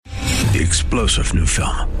The explosive new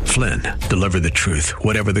film, Flynn, Deliver the Truth,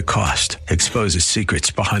 Whatever the Cost, exposes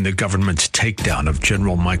secrets behind the government's takedown of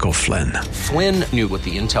General Michael Flynn. Flynn knew what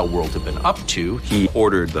the intel world had been up to. He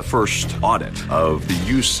ordered the first audit of the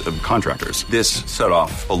use of contractors. This set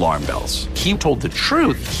off alarm bells. He told the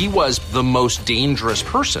truth. He was the most dangerous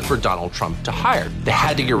person for Donald Trump to hire. They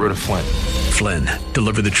had to get rid of Flynn. Flynn,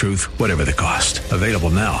 Deliver the Truth, Whatever the Cost. Available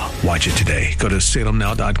now. Watch it today. Go to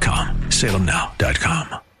salemnow.com.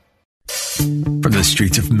 salemnow.com. From the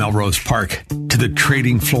streets of Melrose Park to the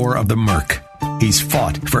trading floor of the Merc, he's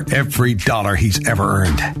fought for every dollar he's ever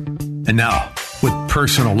earned. And now, with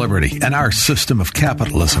personal liberty and our system of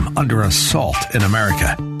capitalism under assault in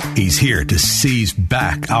America, he's here to seize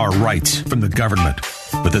back our rights from the government.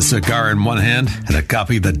 With a cigar in one hand and a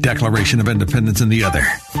copy of the Declaration of Independence in the other,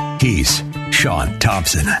 he's Sean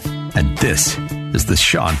Thompson. And this is the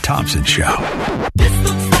Sean Thompson Show. This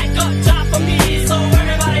looks like a job for me, so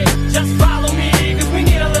everybody just follow me, because we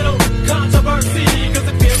need a little controversy.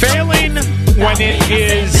 Failing when it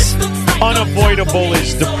is unavoidable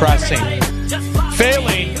is depressing.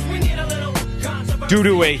 Failing due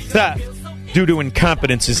to a theft, due to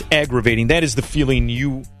incompetence, is aggravating. That is the feeling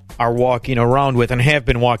you are walking around with and have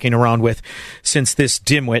been walking around with since this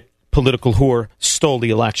dimwit political whore stole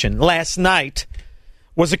the election. Last night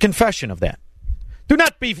was a confession of that. Do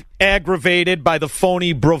not be aggravated by the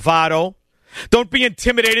phony bravado. Don't be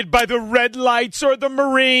intimidated by the red lights or the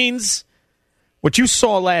Marines. What you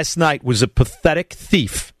saw last night was a pathetic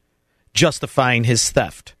thief justifying his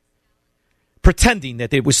theft, pretending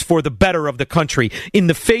that it was for the better of the country in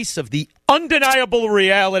the face of the undeniable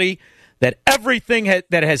reality that everything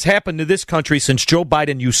that has happened to this country since Joe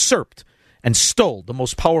Biden usurped and stole the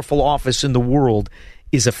most powerful office in the world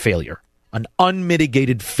is a failure. An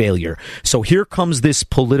unmitigated failure. So here comes this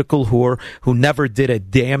political whore who never did a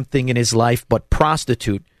damn thing in his life but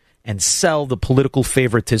prostitute and sell the political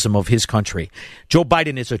favoritism of his country. Joe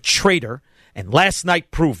Biden is a traitor, and last night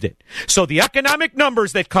proved it. So the economic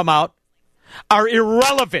numbers that come out are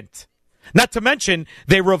irrelevant. Not to mention,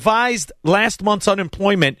 they revised last month's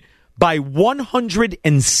unemployment by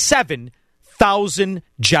 107,000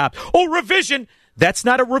 jobs. Oh, revision. That's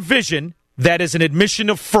not a revision. That is an admission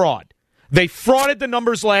of fraud. They frauded the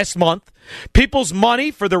numbers last month. People's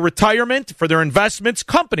money for their retirement, for their investments,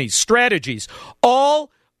 companies, strategies,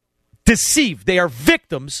 all deceived. They are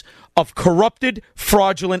victims of corrupted,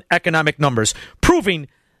 fraudulent economic numbers, proving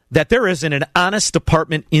that there isn't an honest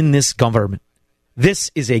department in this government. This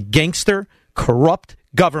is a gangster, corrupt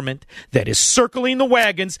government that is circling the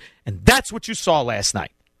wagons, and that's what you saw last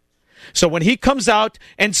night. So when he comes out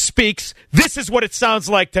and speaks, this is what it sounds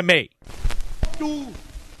like to me. Du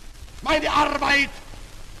meine Arbeit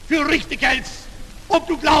für richtig hältst, ob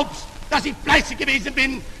du glaubst, dass ich fleißig gewesen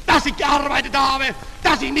bin, dass ich gearbeitet habe,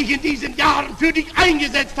 dass ich mich in diesen Jahren für dich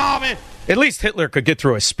eingesetzt habe. At least Hitler could get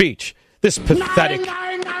through a speech. This pathetic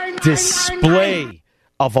display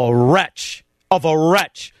of a wretch.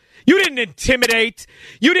 You didn't intimidate.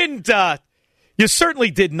 You certainly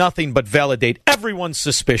did nothing but validate everyone's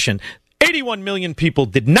suspicion. 81 million people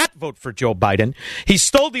did not vote for Joe Biden. He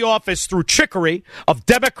stole the office through trickery of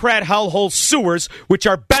Democrat hellhole sewers, which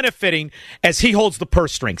are benefiting as he holds the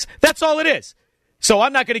purse strings. That's all it is. So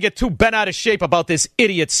I'm not going to get too bent out of shape about this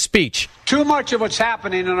idiot's speech. Too much of what's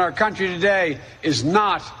happening in our country today is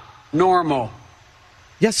not normal.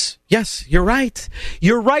 Yes, you're right.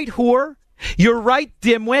 You're right, whore. You're right,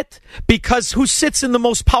 dimwit, because who sits in the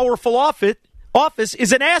most powerful office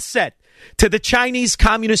is an asset to the Chinese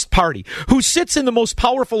Communist Party. Who sits in the most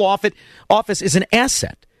powerful office is an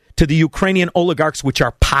asset to the Ukrainian oligarchs, which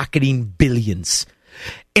are pocketing billions.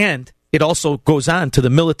 And it also goes on to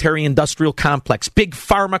the military-industrial complex, big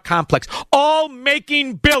pharma complex, all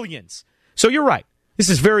making billions. So you're right. This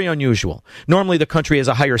is very unusual. Normally, the country has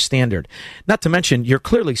a higher standard. Not to mention, you're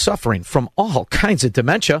clearly suffering from all kinds of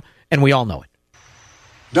dementia, and we all know it.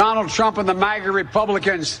 Donald Trump and the MAGA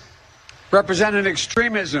Republicans represent an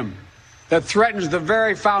extremism that threatens the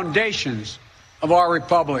very foundations of our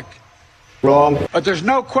republic. Wrong. But there's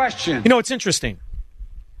no question. You know, it's interesting.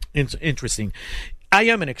 It's interesting. I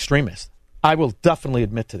am an extremist. I will definitely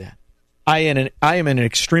admit to that. I am an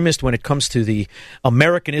extremist when it comes to the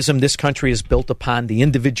Americanism this country is built upon, the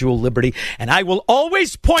individual liberty. And I will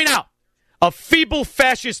always point out a feeble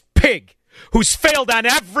fascist pig who's failed on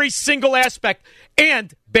every single aspect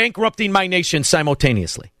and bankrupting my nation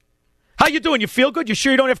simultaneously. How you doing? You feel good? You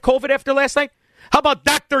sure you don't have COVID after last night? How about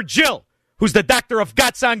Dr. Jill, who's the doctor of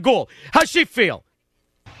Gatsan Ghoul? How's she feel?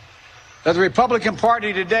 That the Republican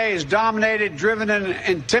Party today is dominated, driven, and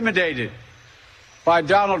intimidated by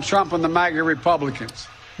Donald Trump and the MAGA Republicans.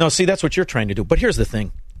 No, see, that's what you're trying to do. But here's the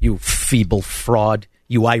thing. you feeble fraud,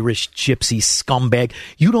 you Irish gypsy scumbag.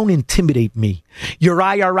 You don't intimidate me. Your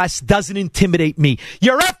IRS doesn't intimidate me.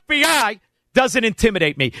 Your FBI doesn't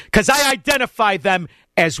intimidate me because I identify them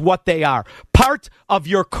as what they are. Part of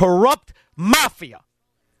your corrupt mafia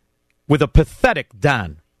with a pathetic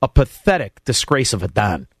Don, a pathetic disgrace of a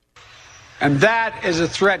Don. And that is a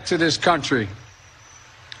threat to this country.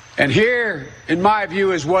 And here, in my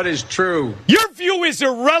view, is what is true. Your view is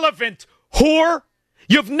irrelevant, whore.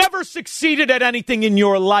 You've never succeeded at anything in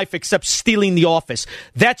your life except stealing the office.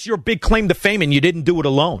 That's your big claim to fame, and you didn't do it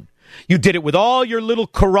alone. You did it with all your little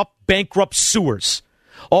corrupt, bankrupt sewers.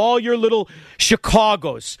 All your little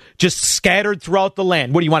Chicagos just scattered throughout the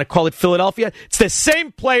land. What do you want to call it, Philadelphia? It's the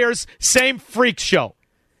same players, same freak show,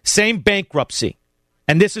 same bankruptcy.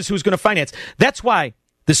 And this is who's going to finance. That's why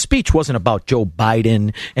the speech wasn't about Joe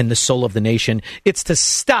Biden and the soul of the nation. It's to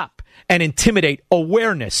stop and intimidate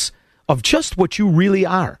awareness of just what you really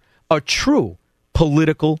are, a true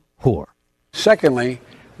political whore. Secondly,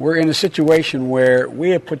 we're in a situation where we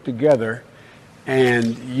have put together,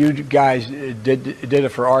 and you guys did it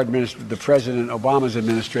for our administration, the President Obama's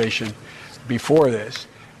administration before this.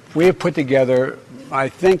 We have put together, I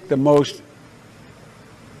think, the most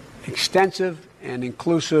extensive and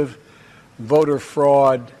inclusive voter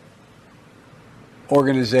fraud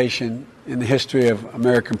organization in the history of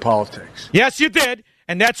American politics. Yes, you did.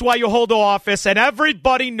 And that's why you hold office, and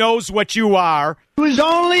everybody knows what you are. He was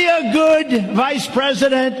only a good vice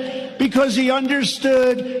president because he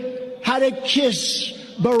understood how to kiss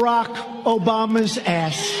Barack Obama's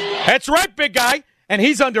ass. That's right, big guy. And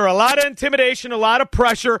he's under a lot of intimidation, a lot of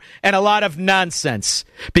pressure, and a lot of nonsense.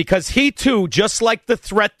 Because he, too, just like the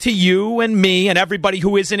threat to you and me and everybody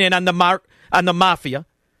who isn't in on the mafia,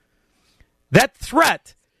 that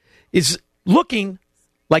threat is looking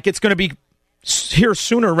like it's going to be here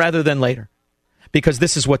sooner rather than later, because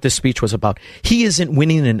this is what this speech was about. He isn't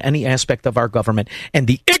winning in any aspect of our government, and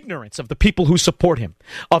the ignorance of the people who support him,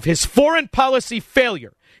 of his foreign policy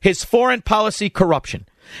failure, his foreign policy corruption,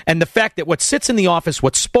 and the fact that what sits in the office,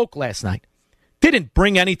 what spoke last night, didn't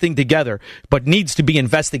bring anything together, but needs to be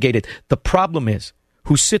investigated. The problem is,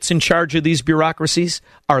 who sits in charge of these bureaucracies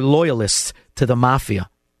are loyalists to the mafia.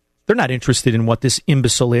 They're not interested in what this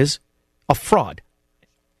imbecile is, a fraud.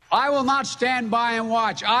 I will not stand by and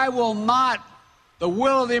watch. I will not, the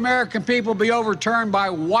will of the American people, be overturned by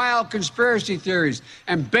wild conspiracy theories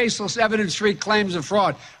and baseless evidence-free claims of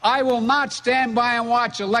fraud. I will not stand by and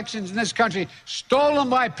watch elections in this country stolen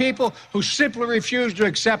by people who simply refuse to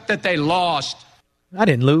accept that they lost. I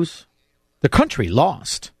didn't lose. The country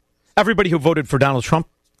lost. Everybody who voted for Donald Trump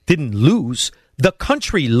didn't lose. The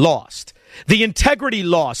country lost. The integrity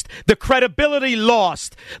lost. The credibility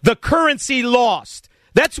lost. The currency lost.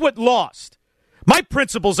 That's what lost. My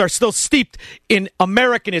principles are still steeped in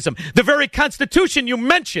Americanism, the very Constitution you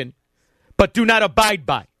mention, but do not abide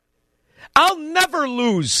by. I'll never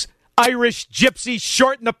lose, Irish gypsy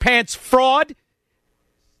short-in-the-pants fraud.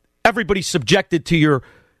 Everybody subjected to your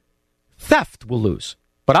theft will lose,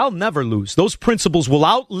 but I'll never lose. Those principles will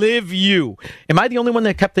outlive you. Am I the only one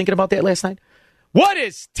that kept thinking about that last night? What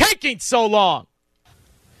is taking so long?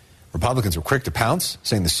 Republicans were quick to pounce,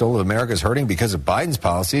 saying the soul of America is hurting because of Biden's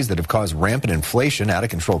policies that have caused rampant inflation,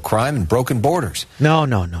 out-of-control crime, and broken borders. No.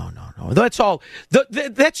 That's all.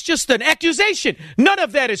 That's just an accusation. None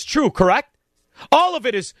of that is true, correct? All of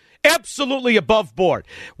it is absolutely above board.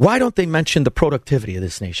 Why don't they mention the productivity of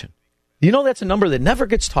this nation? You know, that's a number that never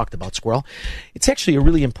gets talked about, Squirrel. It's actually a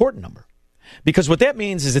really important number. Because what that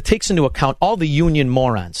means is it takes into account all the union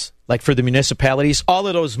morons, like for the municipalities, all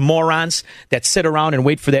of those morons that sit around and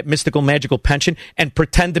wait for that mystical, magical pension and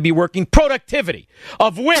pretend to be working. Productivity,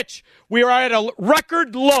 of which we are at a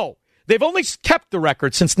record low. They've only kept the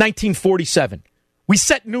record since 1947. We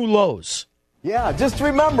set new lows. Yeah, just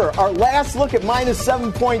remember, our last look at minus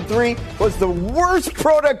 7.3 was the worst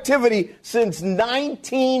productivity since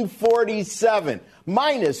 1947.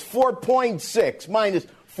 Minus 4.6, minus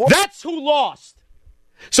 4. That's who lost.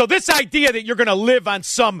 So this idea that you're going to live on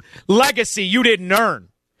some legacy you didn't earn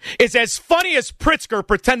is as funny as Pritzker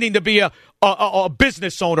pretending to be a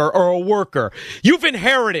business owner or a worker. You've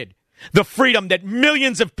inherited the freedom that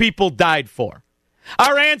millions of people died for.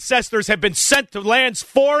 Our ancestors have been sent to lands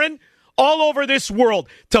foreign all over this world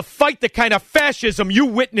to fight the kind of fascism you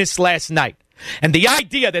witnessed last night. And the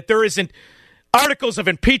idea that there isn't articles of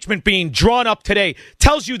impeachment being drawn up today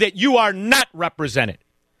tells you that you are not represented.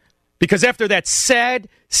 Because after that sad,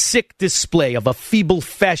 sick display of a feeble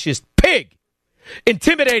fascist pig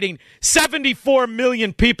intimidating 74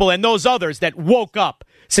 million people and those others that woke up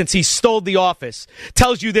since he stole the office,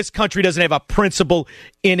 tells you this country doesn't have a principle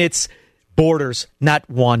in its borders, not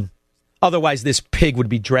one. Otherwise, this pig would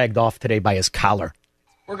be dragged off today by his collar.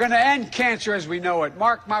 We're going to end cancer as we know it.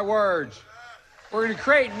 Mark my words. We're going to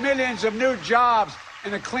create millions of new jobs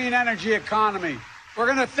in a clean energy economy. We're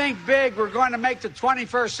going to think big. We're going to make the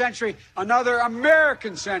 21st century another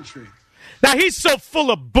American century. Now, he's so full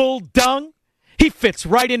of bull dung, he fits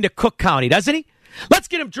right into Cook County, doesn't he? Let's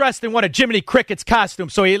get him dressed in one of Jiminy Cricket's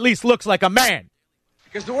costumes so he at least looks like a man.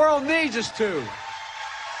 Because the world needs us to.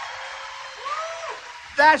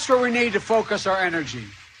 That's where we need to focus our energy.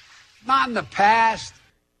 Not in the past.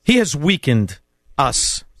 He has weakened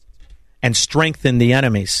us and strengthened the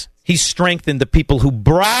enemies. He's strengthened the people who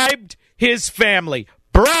bribed his family.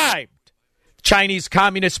 Bribed! Chinese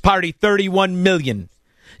Communist Party, 31 million.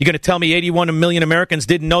 You're going to tell me 81 million Americans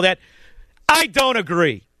didn't know that? I don't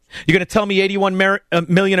agree. You're going to tell me 81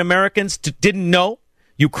 million Americans didn't know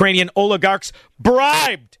Ukrainian oligarchs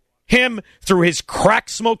bribed him through his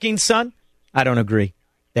crack-smoking son? I don't agree.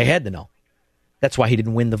 They had to know. That's why he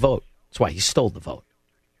didn't win the vote. That's why he stole the vote.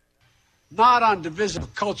 Not on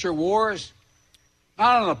divisive culture wars,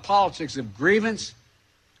 not on the politics of grievance,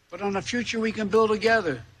 but on a future we can build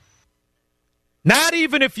together. Not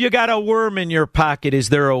even if you got a worm in your pocket is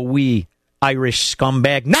there a wee Irish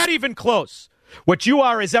scumbag. Not even close. What you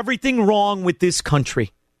are is everything wrong with this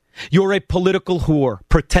country. You're a political whore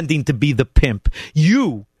pretending to be the pimp.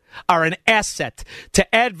 You are an asset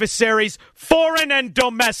to adversaries, foreign and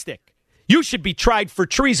domestic. You should be tried for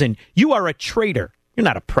treason. You are a traitor. You're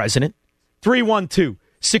not a president.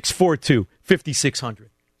 312-642-5600.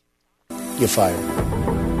 You're fired.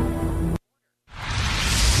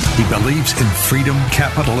 He believes in freedom,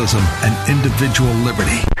 capitalism, and individual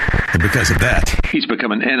liberty. And because of that, he's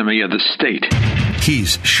become an enemy of the state.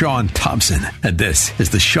 He's Sean Thompson, and this is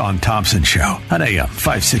The Sean Thompson Show on AM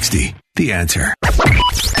 560. The Answer.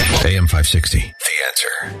 AM 560. The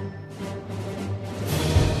Answer.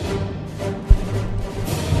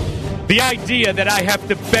 The idea that I have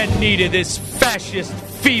to bend knee to this fascist,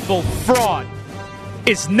 feeble fraud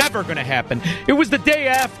is never going to happen. It was the day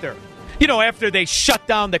after. You know, after they shut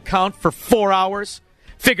down the count for 4 hours,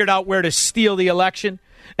 figured out where to steal the election,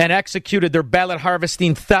 and executed their ballot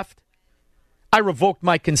harvesting theft, I revoked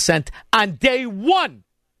my consent on day one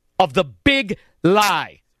of the big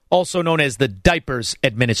lie, also known as the Diapers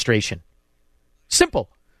Administration. Simple.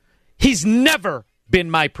 He's never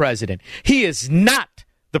been my president. He is not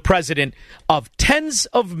the president of tens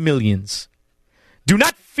of millions. Do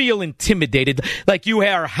not feel intimidated like you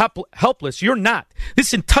are helpless. You're not.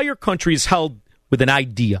 This entire country is held with an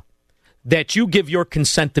idea that you give your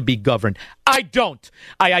consent to be governed. I don't.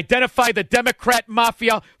 I identify the Democrat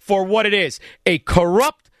mafia for what it is, a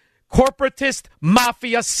corrupt, corporatist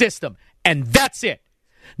mafia system. And that's it.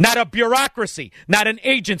 Not a bureaucracy, not an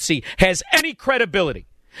agency has any credibility.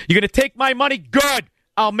 You're going to take my money? Good.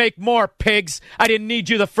 I'll make more, pigs. I didn't need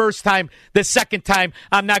you the first time. The second time,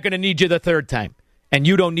 I'm not going to need you the third time. And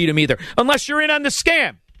you don't need them either, unless you're in on the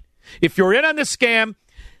scam. If you're in on the scam,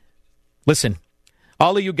 listen,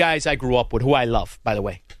 all of you guys I grew up with, who I love, by the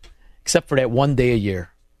way, except for that one day a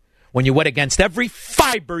year, when you went against every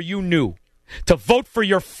fiber you knew to vote for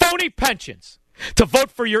your phony pensions, to vote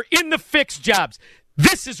for your in-the-fix jobs,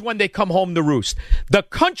 this is when they come home to roost. The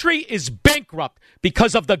country is bankrupt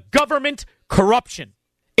because of the government corruption.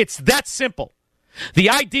 It's that simple. The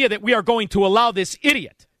idea that we are going to allow this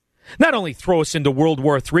idiot not only throw us into World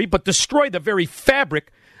War III, but destroy the very fabric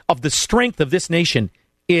of the strength of this nation.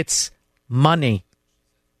 It's money.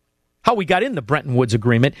 How we got in the Bretton Woods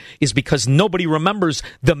Agreement is because nobody remembers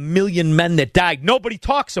the million men that died. Nobody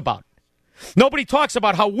talks about it. Nobody talks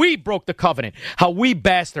about how we broke the covenant, how we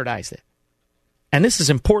bastardized it. And this is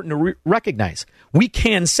important to recognize. We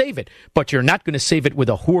can save it, but you're not going to save it with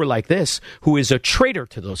a whore like this who is a traitor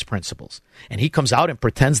to those principles. And he comes out and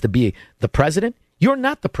pretends to be the president. You're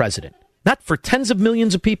not the president. Not for tens of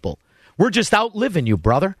millions of people. We're just outliving you,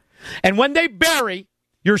 brother. And when they bury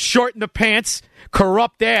your short in the pants,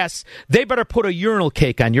 corrupt ass, they better put a urinal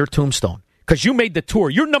cake on your tombstone because you made the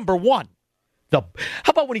tour. You're number one. How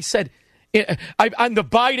about when he said, on the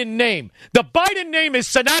Biden name? The Biden name is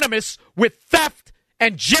synonymous with theft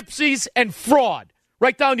and gypsies and fraud.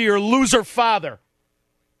 Right down to your loser father.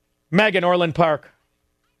 Megan, Orland Park.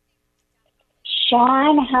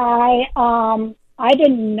 Sean, hi. I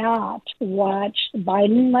did not watch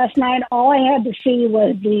Biden last night. All I had to see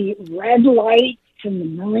was the red light and the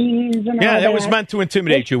Marines and all that. Yeah, that was meant to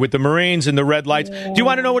intimidate you with the Marines and the red lights. Do you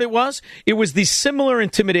want to know what it was? It was the similar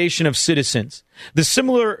intimidation of citizens, the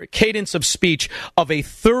similar cadence of speech of a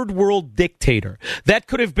third world dictator. That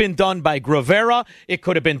could have been done by Guevara. It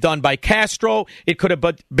could have been done by Castro. It could have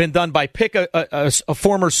been done by a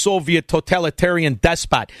former Soviet totalitarian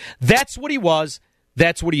despot. That's what he was.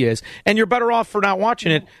 That's what he is. And you're better off for not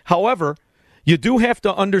watching it. However, you do have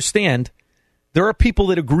to understand there are people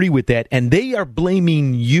that agree with that, and they are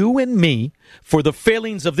blaming you and me for the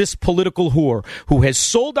failings of this political whore who has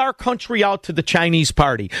sold our country out to the Chinese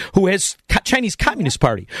party, Chinese Communist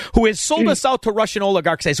Party, who has sold us out to Russian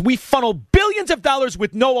oligarchs as we funnel billions of dollars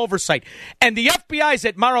with no oversight. And the FBI's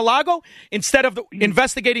at Mar-a-Lago, instead of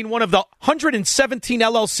investigating one of the 117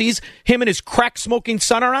 LLCs him and his crack-smoking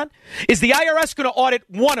son are on, is the IRS going to audit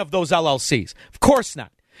one of those LLCs? Of course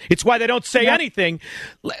not. It's why they don't say anything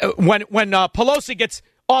when Pelosi gets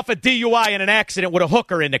off a DUI in an accident with a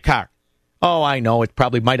hooker in the car. Oh, I know. It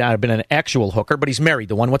probably might not have been an actual hooker, but he's married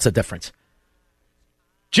to one. What's the difference?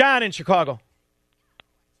 John in Chicago.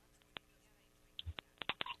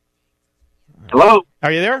 Hello?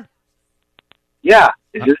 Are you there? Yeah.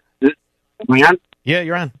 Is this me on? Yeah,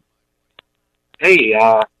 you're on. Hey,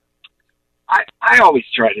 I always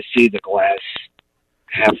try to see the glass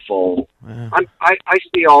half full. I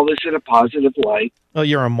see all this in a positive light. Oh,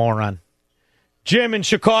 you're a moron. Jim in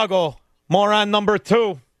Chicago, moron number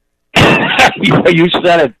 2. You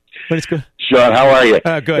said it. But it's good. Sean, how are you?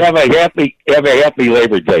 Good. Have a happy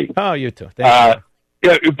Labor Day. Oh, you too. Thank you.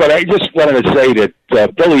 Yeah, but I just wanted to say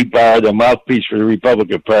that Billy Barr, the mouthpiece for the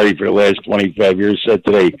Republican Party for the last 25 years, said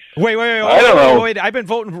today. Wait. I don't know. Wait. I've been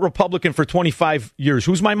voting Republican for 25 years.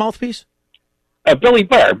 Who's my mouthpiece? Billy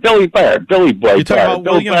Boy You're talking Barr. about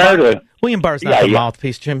William Barr? William Barr's not the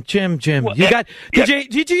mouthpiece, Jim. Well,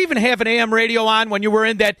 Did you even have an AM radio on when you were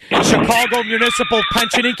in that Chicago Municipal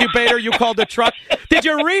Pension Incubator you called a truck? Did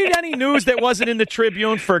you read any news that wasn't in the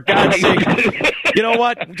Tribune, for God's sake? You know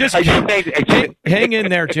what? Just hang in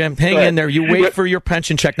there, Jim. Hang in there. You wait for your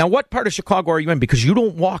pension check. Now, what part of Chicago are you in? Because you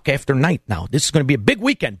don't walk after night now. This is going to be a big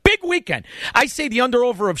weekend. Big weekend. I say the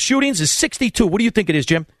under-over of shootings is 62. What do you think it is,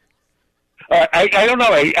 Jim? I don't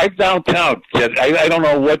know. I'm downtown. I don't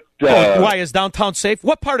know what... why is downtown safe?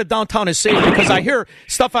 What part of downtown is safe? Because I hear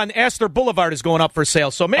stuff on Astor Boulevard is going up for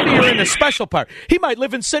sale. So maybe you're in the special part. He might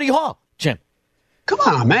live in City Hall, Jim. Come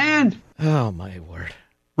on, man. Oh, my word.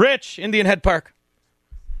 Rich, Indian Head Park.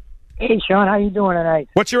 Hey, Sean, how you doing tonight?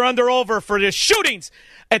 What's your under-over for the shootings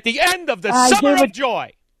at the end of the Summer of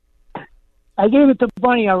Joy? I gave it to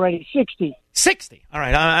Bunny already, 60. 60? All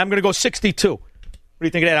right, I'm going to go 62. What do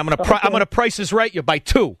you think of that? I'm going to price this right you by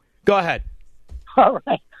 2. Go ahead. All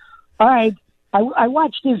right. I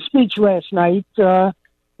watched his speech last night, and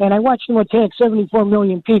I watched him attack 74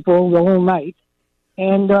 million people the whole night.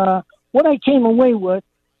 And what I came away with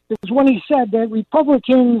is when he said that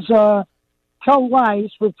Republicans tell lies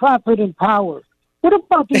for profit and power. What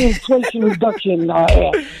about the Inflation Reduction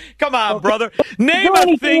Act? Come on, brother. Name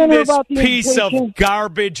a thing this piece of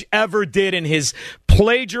garbage ever did in his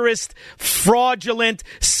plagiarist, fraudulent,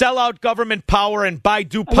 sellout government power and buy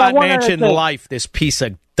DuPont mansion life, this piece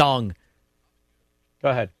of dung. Go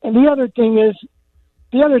ahead. And the other thing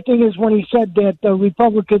is when he said that the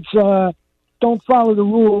Republicans don't follow the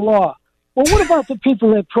rule of law. Well, what about the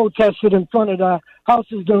people that protested in front of the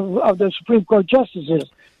houses of the Supreme Court justices?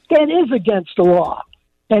 That is against the law,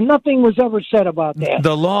 and nothing was ever said about that.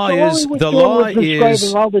 The law is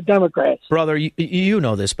all the Democrats. Brother, you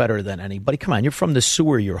know this better than anybody. Come on, you're from the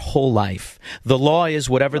sewer your whole life. The law is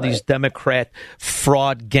whatever these Democrat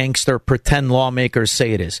fraud gangster pretend lawmakers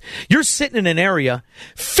say it is. You're sitting in an area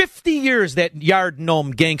 50 years that yard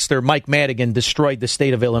gnome gangster Mike Madigan destroyed the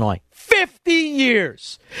state of Illinois. 50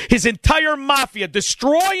 years. His entire mafia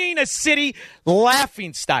destroying a city,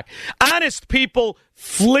 laughingstock. Honest people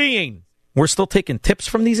fleeing. We're still taking tips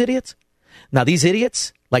from these idiots? Now, these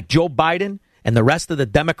idiots, like Joe Biden and the rest of the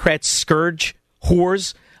Democrat scourge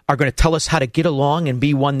whores, are going to tell us how to get along and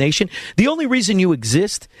be one nation. The only reason you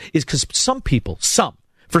exist is because some people,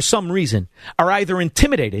 for some reason, are either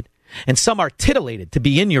intimidated and some are titillated to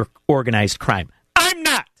be in your organized crime. I'm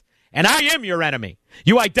not. And I am your enemy.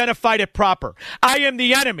 You identified it proper. I am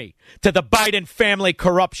the enemy to the Biden family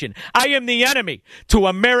corruption. I am the enemy to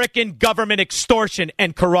American government extortion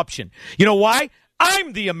and corruption. You know why?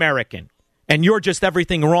 I'm the American. And you're just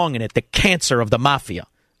everything wrong in it, the cancer of the mafia.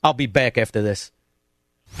 I'll be back after this.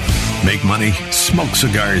 Make money, smoke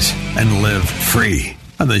cigars, and live free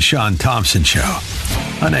on The Sean Thompson Show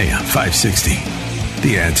on AM 560.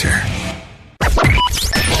 The Answer.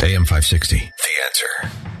 AM 560. The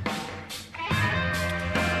Answer.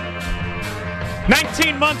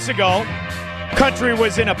 19 months ago, country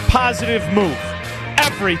was in a positive move.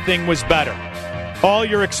 Everything was better. All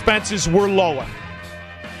your expenses were lower.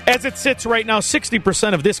 As it sits right now,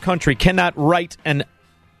 60% of this country cannot write a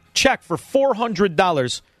check for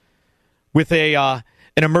 $400 with an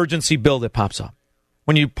emergency bill that pops up.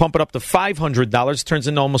 When you pump it up to $500, it turns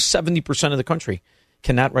into almost 70% of the country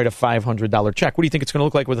cannot write a $500 check. What do you think it's going to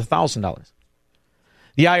look like with $1,000?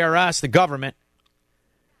 The IRS, the government,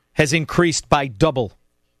 has increased by double.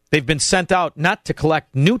 They've been sent out not to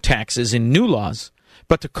collect new taxes and new laws,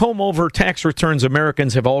 but to comb over tax returns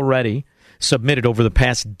Americans have already submitted over the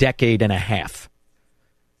past decade and a half.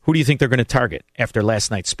 Who do you think they're going to target after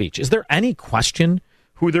last night's speech? Is there any question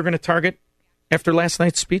who they're going to target after last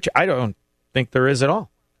night's speech? I don't think there is at all.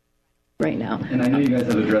 Right now. And I know you guys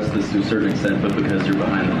have addressed this to a certain extent, but because you're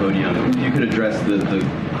behind the podium, if you could address the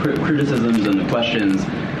criticisms and the questions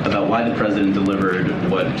about why the president delivered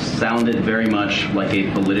what sounded very much like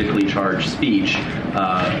a politically charged speech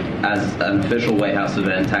as an official White House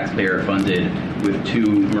event, taxpayer funded, with 2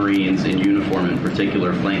 Marines in uniform in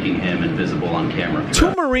particular flanking him and visible on camera.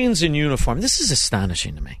 2 Marines in uniform. This is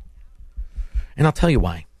astonishing to me. And I'll tell you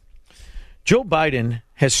why. Joe Biden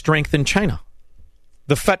has strengthened China.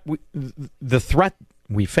 The threat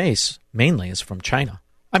we face mainly is from China.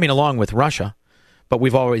 I mean, along with Russia, but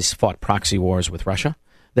we've always fought proxy wars with Russia.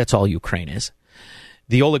 That's all Ukraine is.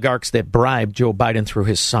 The oligarchs that bribed Joe Biden through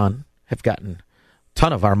his son have gotten a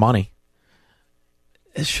ton of our money.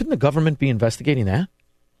 Shouldn't the government be investigating that?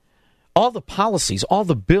 All the policies, all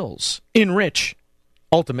the bills enrich,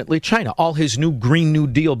 ultimately, China. All his new Green New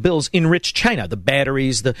Deal bills enrich China. The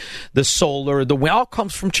batteries, the solar, the wind, all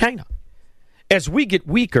comes from China. As we get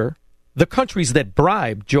weaker, the countries that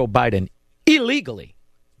bribed Joe Biden, illegally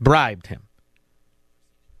bribed him,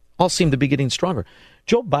 all seem to be getting stronger.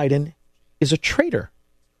 Joe Biden is a traitor,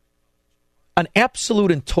 an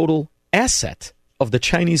absolute and total asset of the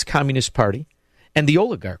Chinese Communist Party and the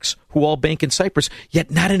oligarchs who all bank in Cyprus, yet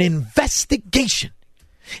not an investigation.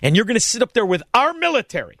 And you're going to sit up there with our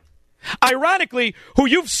military, ironically, who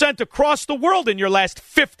you've sent across the world in your last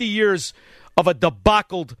 50 years of a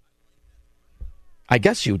debacled, I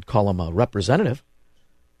guess you'd call him a representative,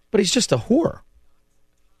 but he's just a whore.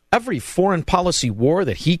 Every foreign policy war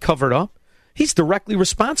that he covered up, he's directly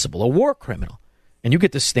responsible, a war criminal. And you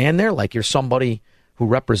get to stand there like you're somebody who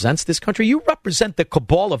represents this country. You represent the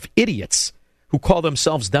cabal of idiots who call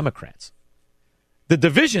themselves Democrats. The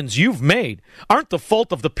divisions you've made aren't the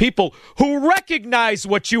fault of the people who recognize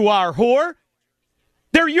what you are, whore.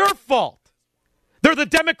 They're your fault. They're the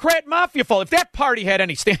Democrat mafia fault. If that party had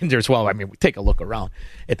any standards, well, I mean, take a look around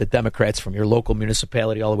at the Democrats from your local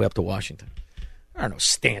municipality all the way up to Washington. There are no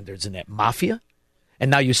standards in that mafia.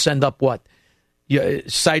 And now you send up what?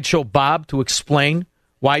 Sideshow Bob to explain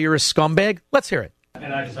why you're a scumbag? Let's hear it.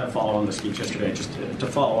 And I just have to follow on the speech yesterday, just to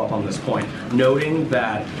follow up on this point, noting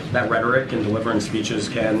that rhetoric and delivering speeches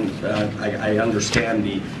can, I understand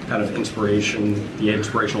the kind of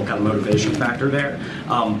inspirational kind of motivation factor there,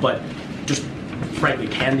 but just frankly,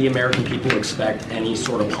 can the American people expect any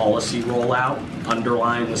sort of policy rollout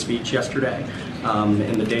underlying the speech yesterday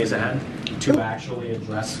in the days ahead to actually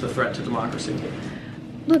address the threat to democracy?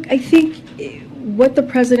 Look, I think what the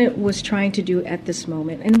president was trying to do at this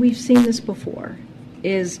moment, and we've seen this before,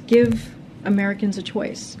 is give Americans a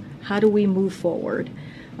choice. How do we move forward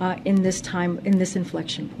in this time, in this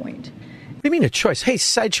inflection point? What do you mean a choice? Hey,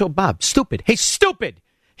 Sideshow Bob, stupid. Hey, stupid.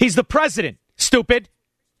 He's the president, stupid.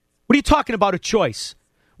 What are you talking about, a choice?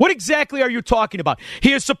 What exactly are you talking about?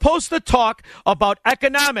 He is supposed to talk about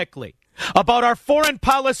economically, about our foreign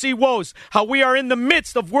policy woes, how we are in the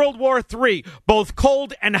midst of World War III, both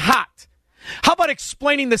cold and hot. How about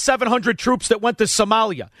explaining the 700 troops that went to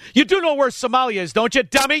Somalia? You do know where Somalia is, don't you,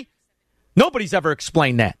 dummy? Nobody's ever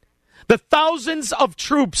explained that. The thousands of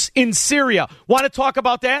troops in Syria. Want to talk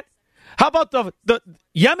about that? How about the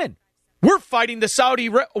Yemen? We're fighting the Saudi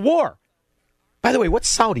war. By the way, what's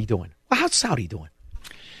Saudi doing? Well, how's Saudi doing?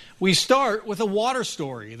 We start with a water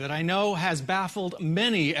story that I know has baffled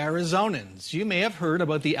many Arizonans. You may have heard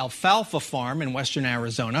about the alfalfa farm in western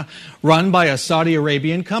Arizona run by a Saudi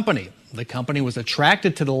Arabian company. The company was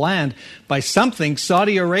attracted to the land by something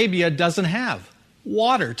Saudi Arabia doesn't have: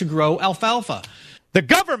 water to grow alfalfa. The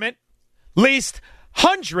government leased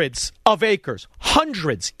hundreds of acres,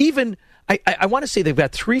 hundreds, even I want to say they've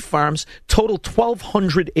got 3 farms, total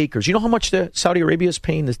 1,200 acres. You know how much Saudi Arabia is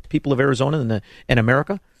paying the people of Arizona and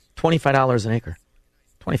America? $25 an acre.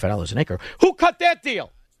 $25 an acre. Who cut that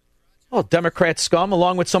deal? Oh, Democrat scum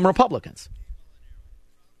along with some Republicans.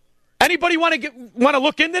 Anybody want to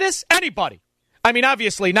look into this? Anybody? I mean,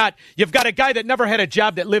 obviously not. You've got a guy that never had a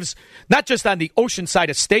job that lives not just on the Oceanside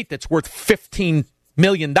estate that's worth $15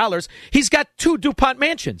 million. He's got 2 DuPont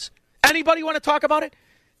mansions. Anybody want to talk about it?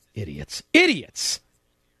 Idiots.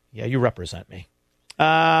 Yeah, you represent me.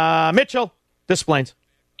 Mitchell, Des Plaines.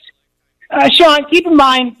 Sean, keep in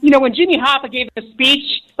mind, when Jimmy Hoffa gave the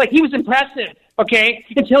speech, he was impressive, okay,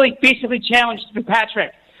 until he basically challenged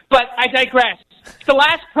Patrick. But I digress. The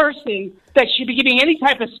last person that should be giving any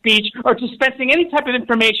type of speech or dispensing any type of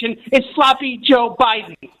information is sloppy Joe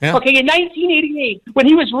Biden. Yeah. Okay, in 1988, when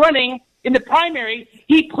he was running in the primary,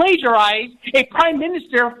 he plagiarized a prime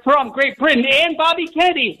minister from Great Britain and Bobby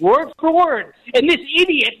Kennedy, word for word. And this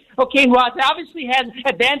idiot, okay, who obviously has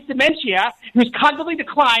advanced dementia, who's constantly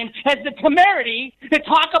declined, has the temerity to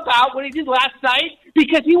talk about what he did last night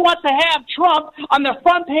because he wants to have Trump on the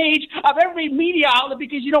front page of every media outlet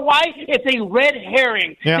because you know why? It's a red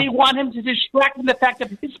herring. Yeah. They want him to distract from the fact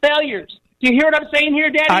of his failures. Do you hear what I'm saying here,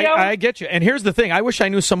 Daddy-O? I get you. And here's the thing. I wish I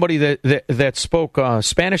knew somebody that spoke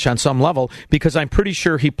Spanish on some level because I'm pretty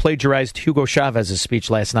sure he plagiarized Hugo Chavez's speech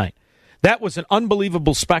last night. That was an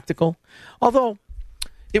unbelievable spectacle, although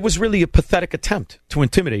it was really a pathetic attempt to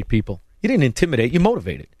intimidate people. You didn't intimidate, you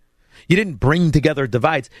motivated. You didn't bring together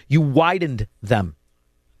divides, you widened them.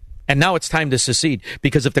 And now it's time to secede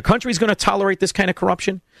because if the country's going to tolerate this kind of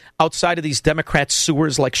corruption outside of these Democrat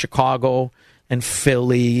sewers like Chicago and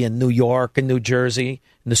Philly and New York and New Jersey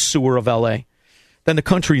and the sewer of L.A., then the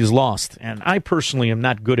country is lost. And I personally am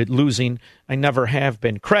not good at losing. I never have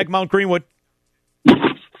been. Craig, Mount Greenwood.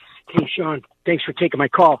 Hey, Sean, thanks for taking my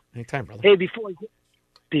call. Anytime, brother. Hey, before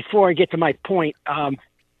I get to my point,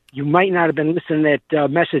 you might not have been listening to that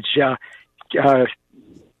message, that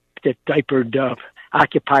diapered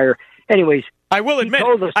occupier. Anyways, I will admit,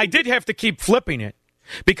 I did have to keep flipping it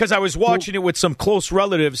because I was watching it with some close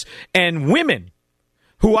relatives and women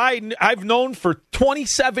who I've known for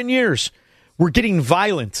 27 years were getting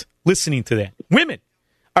violent listening to that. Women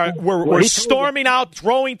were storming out,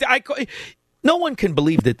 throwing. No one can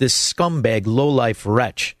believe that this scumbag, lowlife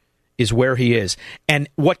wretch is where he is. And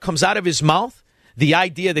what comes out of his mouth, the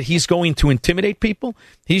idea that he's going to intimidate people,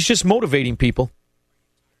 he's just motivating people.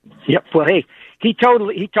 Yep. Well, hey, he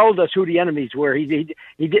told us who the enemies were. He did.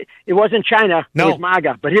 It wasn't China. No. It was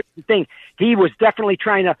MAGA. But here's the thing: he was definitely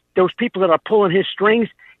trying to. Those people that are pulling his strings,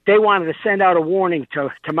 they wanted to send out a warning to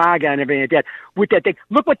MAGA and everything like that. With that,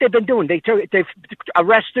 look what they've been doing. They've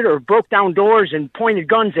arrested or broke down doors and pointed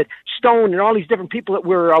guns at Stone and all these different people that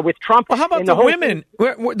were with Trump. Well, how about the women?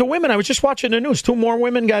 The women. I was just watching the news. 2 more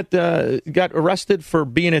women got arrested for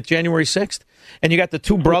being at January 6th. And you got the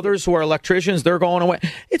 2 brothers who are electricians. They're going away.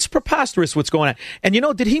 It's preposterous what's going on. And,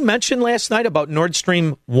 did he mention last night about Nord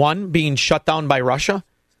Stream 1 being shut down by Russia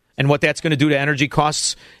and what that's going to do to energy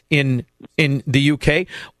costs in the UK?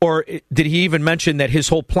 Or did he even mention that his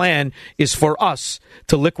whole plan is for us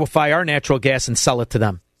to liquefy our natural gas and sell it to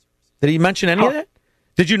them? Did he mention any of that?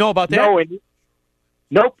 Did you know about that? No.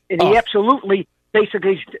 Nope. And he absolutely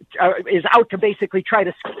basically is out to basically try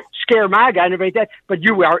to scare MAGA and everything like that. But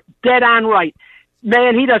you are dead on right.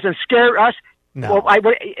 Man, he doesn't scare us. No. Well,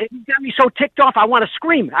 he got me so ticked off, I want to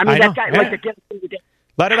scream. I mean, that guy like to get...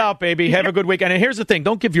 Let it out, baby. Have a good weekend. And here's the thing.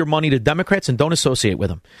 Don't give your money to Democrats and don't associate with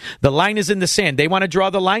them. The line is in the sand. They want to draw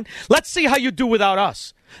the line. Let's see how you do without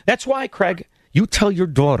us. That's why, Craig, you tell your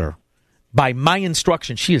daughter, by my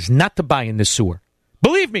instruction, she is not to buy in this sewer.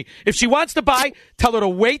 Believe me, if she wants to buy, tell her to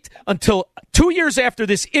wait until 2 years after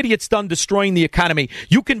this idiot's done destroying the economy.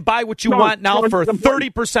 You can buy what you want now for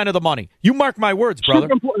 30% of the money. You mark my words, brother.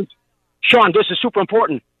 Super important. Sean, this is super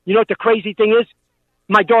important. You know what the crazy thing is?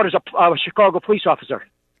 My daughter's a Chicago police officer.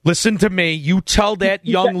 Listen to me. You tell that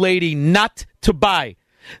young lady not to buy.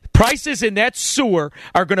 Prices in that sewer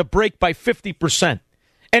are going to break by 50%.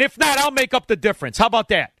 And if not, I'll make up the difference. How about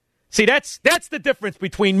that? See, that's the difference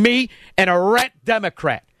between me and a rat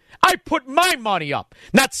Democrat. I put my money up,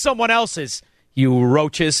 not someone else's, you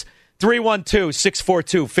roaches.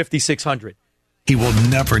 312-642-5600. He will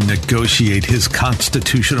never negotiate his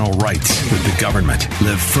constitutional rights with the government.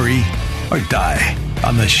 Live free or die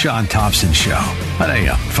on the Sean Thompson Show on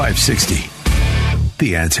AM 560.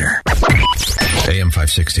 The Answer. AM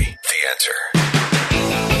 560. The Answer. Do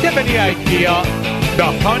you have any idea the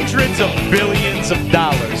hundreds of billions of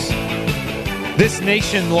dollars this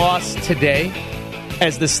nation lost today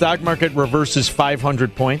as the stock market reverses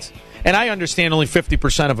 500 points? And I understand only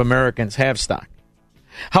 50% of Americans have stock.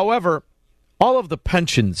 However, all of the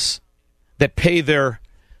pensions that pay their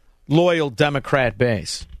loyal Democrat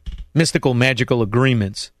base, mystical, magical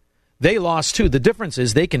agreements, they lost too. The difference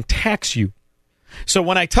is they can tax you. So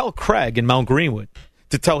when I tell Craig in Mount Greenwood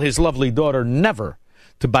to tell his lovely daughter never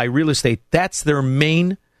to buy real estate. That's their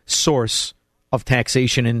main source of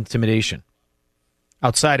taxation and intimidation.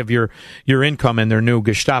 Outside of your income and their new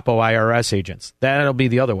Gestapo IRS agents. That'll be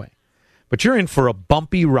the other way. But you're in for a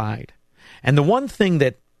bumpy ride. And the one thing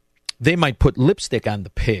that they might put lipstick on the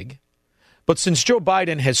pig, but since Joe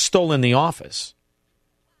Biden has stolen the office,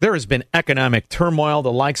 there has been economic turmoil,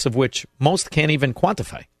 the likes of which most can't even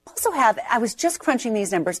quantify. Also I was just crunching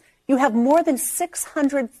these numbers, you have more than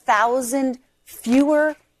 600,000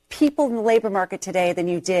 fewer people in the labor market today than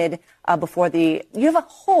you did you have a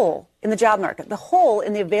hole in the job market, the hole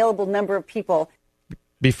in the available number of people.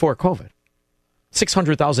 Before COVID.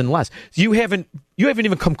 600,000 less. You haven't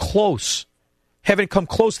even come close. Haven't come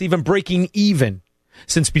close to even breaking even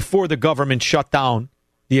since before the government shut down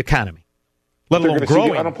the economy. Let alone growing.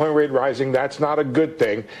 See the unemployment rate rising. That's not a good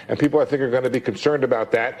thing. And people, I think, are going to be concerned about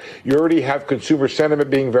that. You already have consumer sentiment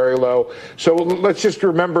being very low. So let's just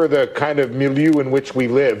remember the kind of milieu in which we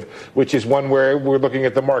live, which is one where we're looking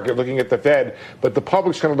at the market, looking at the Fed. But the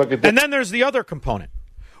public's going to look at this. And then there's the other component.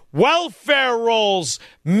 Welfare rolls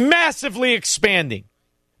massively expanding.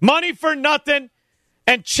 Money for nothing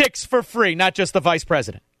and chicks for free, not just the vice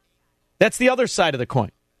president. That's the other side of the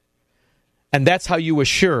coin. And that's how you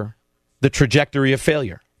assure the trajectory of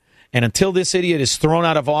failure. And until this idiot is thrown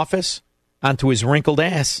out of office onto his wrinkled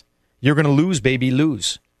ass, you're going to lose, baby,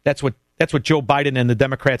 lose. That's what Joe Biden and the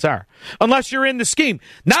Democrats are. Unless you're in the scheme.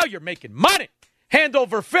 Now you're making money. Hand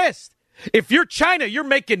over fist. If you're China, you're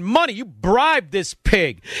making money. You bribe this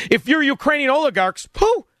pig. If you're Ukrainian oligarchs,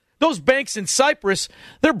 those banks in Cyprus,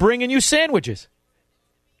 they're bringing you sandwiches.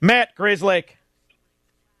 Matt, Grays Lake.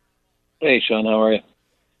 Hey, Sean, how are you?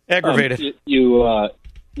 Aggravated.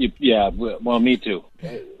 Yeah, well, me too.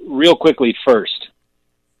 Real quickly first,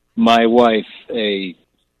 my wife, a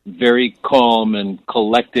very calm and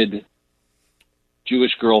collected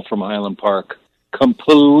Jewish girl from Highland Park,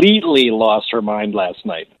 completely lost her mind last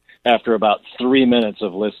night after about 3 minutes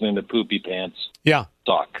of listening to Poopy Pants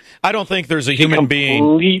talk. I don't think there's a human being.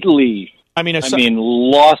 Completely.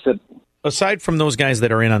 Lost it. Aside from those guys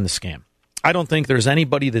that are in on the scam, I don't think there's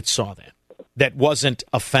anybody that saw that wasn't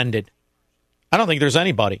offended. I don't think there's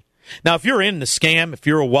anybody. Now, if you're in the scam, if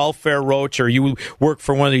you're a welfare roach or you work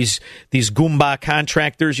for one of these Goomba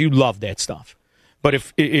contractors, you love that stuff. But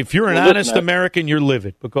if you're an honest American, you're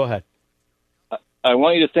livid. But go ahead. I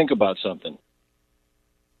want you to think about something.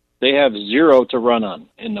 They have zero to run on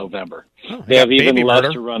in November. They have even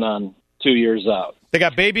less to run on 2 years out. They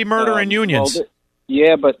got baby murder and unions.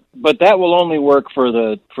 But that will only work for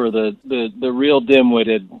the real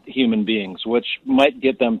dim-witted human beings, which might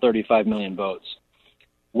get them 35 million votes.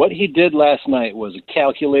 What he did last night was a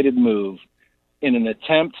calculated move in an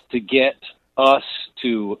attempt to get us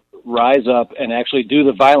to rise up and actually do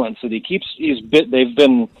the violence that they've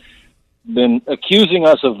been accusing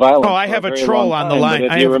us of violence. Oh, I have a troll on the line.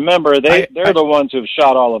 If you remember, they're the ones who've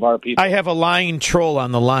shot all of our people. I have a lying troll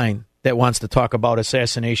on the line that wants to talk about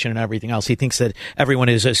assassination and everything else. He thinks that everyone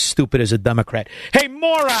is as stupid as a Democrat. Hey,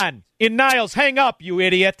 moron in Niles, hang up, you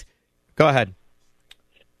idiot. Go ahead.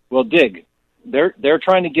 Well, dig. They're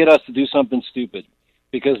trying to get us to do something stupid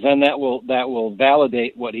because then that will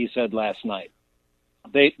validate what he said last night.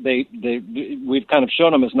 We've kind of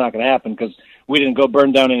shown them it's not going to happen because we didn't go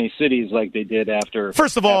burn down any cities like they did after.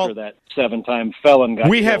 First of all, after that 7-time felon got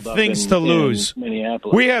we have things to lose.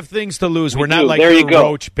 Minneapolis. We have things to lose. We're not like their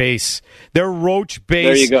roach base. Their roach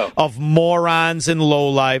base of morons and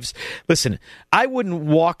lowlives. Listen, I wouldn't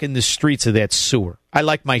walk in the streets of that sewer. I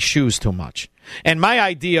like my shoes too much. And my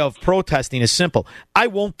idea of protesting is simple. I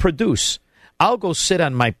won't produce. I'll go sit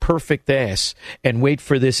on my perfect ass and wait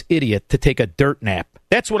for this idiot to take a dirt nap.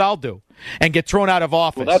 That's what I'll do. And get thrown out of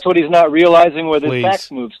office. Well, that's what he's not realizing with his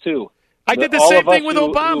tax moves, too. I did the same thing with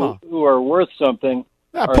Obama. Who are worth something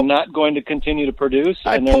are not going to continue to produce.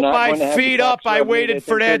 And they're not going to have feet up. I waited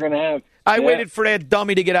for that. Waited for that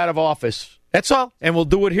dummy to get out of office. That's all. And we'll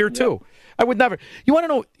do it here, too. I would never. You want to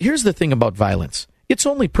know? Here's the thing about violence. It's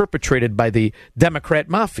only perpetrated by the Democrat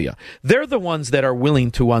mafia. They're the ones that are willing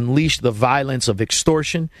to unleash the violence of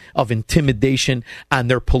extortion, of intimidation on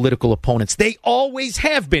their political opponents. They always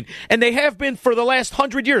have been, and they have been for the last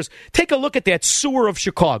 100 years. Take a look at that sewer of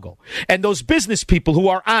Chicago and those business people who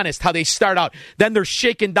are honest, how they start out. Then they're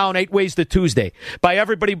shaken down 8 ways to Tuesday by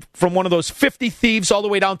everybody from one of those 50 thieves all the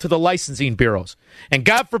way down to the licensing bureaus. And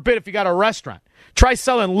God forbid if you got a restaurant, try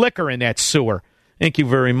selling liquor in that sewer. Thank you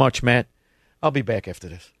very much, Matt. I'll be back after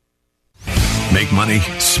this. Make money,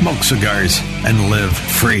 smoke cigars, and live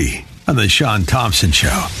free on the Sean Thompson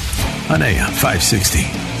Show on AM 560.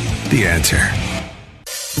 The Answer.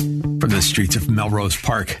 From the streets of Melrose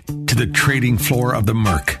Park to the trading floor of the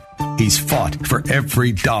Merc, He's fought for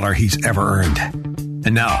every dollar he's ever earned.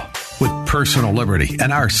 And now, with personal liberty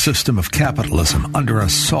and our system of capitalism under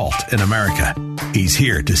assault in America, he's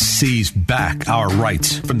here to seize back our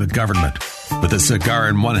rights from the government. With a cigar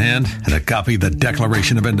in one hand and a copy of the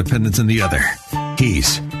Declaration of Independence in the other,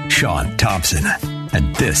 he's Sean Thompson.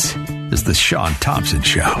 And this is the Sean Thompson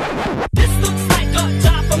Show. This looks like a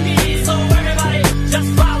job for me, so everybody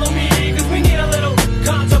just follow me, because we need a little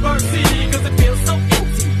controversy, because it feels so empty.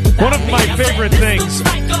 One of my favorite things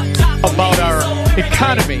about our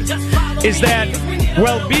economy is that,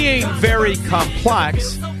 while being very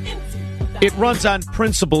complex, it runs on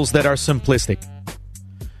principles that are simplistic.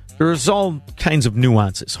 There's all kinds of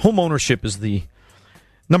nuances. Home ownership is the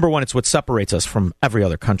number one. It's what separates us from every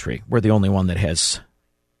other country. We're the only one that has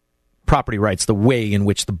property rights, the way in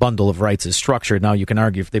which the bundle of rights is structured. Now, you can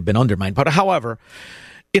argue if they've been undermined. But however,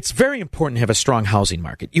 it's very important to have a strong housing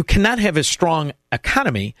market. You cannot have a strong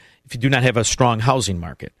economy if you do not have a strong housing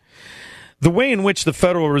market. The way in which the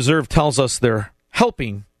Federal Reserve tells us they're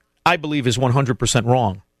helping, I believe, is 100%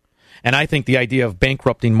 wrong. And I think the idea of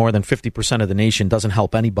bankrupting more than 50% of the nation doesn't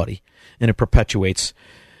help anybody, and it perpetuates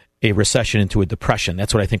a recession into a depression.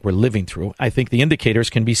 That's what I think we're living through. I think the indicators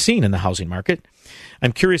can be seen in the housing market.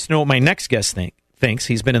 I'm curious to know what my next guest thinks.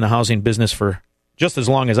 He's been in the housing business for just as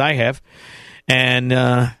long as I have,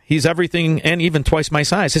 and he's everything and even twice my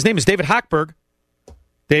size. His name is David Hochberg.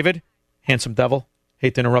 David, handsome devil.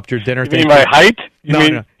 Hate to interrupt your dinner. You mean my height?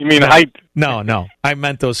 You mean height? No. I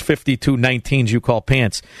meant those 52-19s you call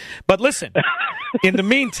pants. But listen, in the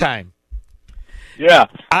meantime, yeah,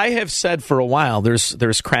 I have said for a while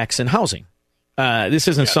there's cracks in housing. This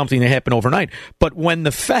isn't something that happened overnight. But when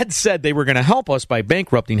the Fed said they were going to help us by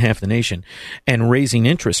bankrupting half the nation and raising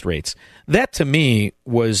interest rates, that to me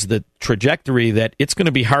was the trajectory that it's going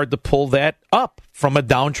to be hard to pull that up from a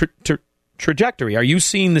down trajectory. Are you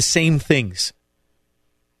seeing the same things?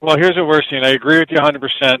 Well, here's what we're seeing. I agree with you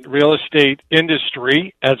 100%. Real estate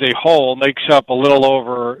industry as a whole makes up a little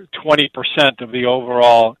over 20% of the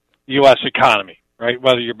overall U.S. economy, right?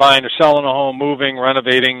 Whether you're buying or selling a home, moving,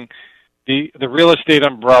 renovating, the real estate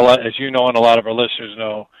umbrella, as you know and a lot of our listeners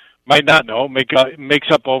know, might not know, makes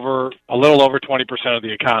up a little over 20% of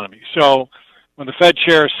the economy. So when the Fed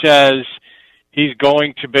chair says he's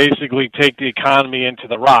going to basically take the economy into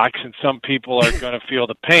the rocks and some people are going to feel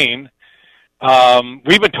the pain,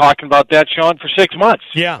 we've been talking about that, Sean, for 6 months.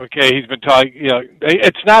 Yeah. Okay, he's been talking,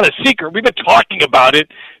 it's not a secret. We've been talking about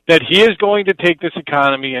it, that he is going to take this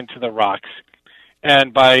economy into the rocks.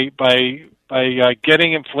 And by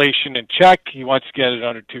getting inflation in check, he wants to get it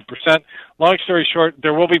under 2%. Long story short,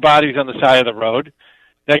 there will be bodies on the side of the road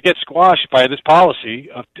that get squashed by this policy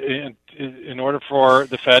in order for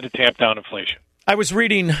the Fed to tamp down inflation. I was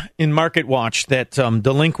reading in Market Watch that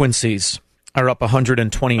delinquencies are up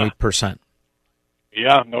 128%.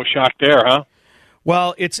 Yeah, no shock there, huh?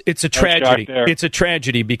 Well, it's a tragedy. It's a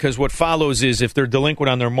tragedy because what follows is if they're delinquent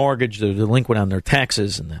on their mortgage, they're delinquent on their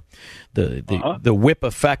taxes, and the whip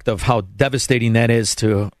effect of how devastating that is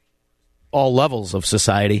to all levels of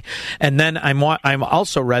society. And then I'm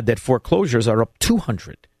also read that foreclosures are up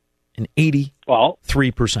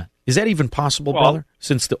 283%. Is that even possible, brother?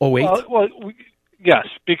 Since the 08? Well, yes,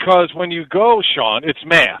 because when you go, Sean, it's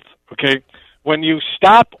math. Okay, when you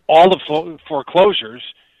stop all the foreclosures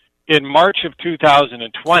in March of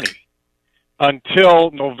 2020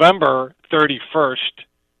 until November 31st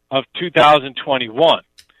of 2021,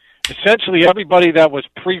 essentially everybody that was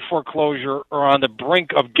pre-foreclosure or on the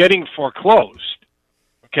brink of getting foreclosed,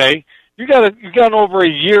 okay, you got over a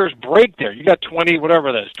year's break there. You got 20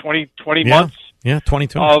 months. Yeah,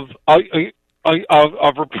 22 of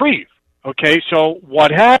reprieve. Okay, so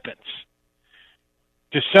what happens?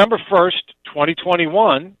 December 1st,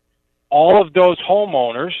 2021, all of those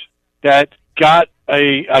homeowners that got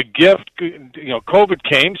a gift, COVID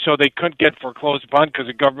came, so they couldn't get foreclosed upon because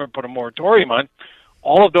the government put a moratorium on.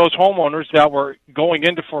 All of those homeowners that were going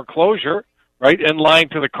into foreclosure, right, in line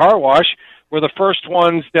to the car wash, were the first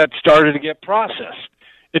ones that started to get processed.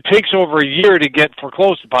 It takes over a year to get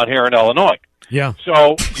foreclosed upon here in Illinois. Yeah.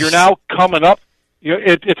 So you're now coming up.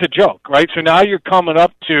 It's a joke, right? So now you're coming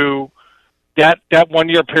up to that 1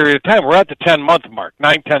 year period of time. We're at the 10-month mark,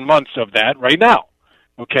 9-10 months of that right now.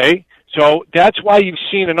 Okay, so that's why you've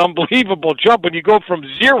seen an unbelievable jump when you go from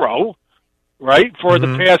zero, right, for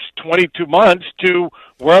the past 22 months to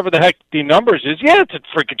wherever the heck the numbers is. Yeah, it's a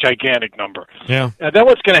freaking gigantic number. Yeah. And then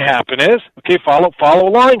what's going to happen is, okay, follow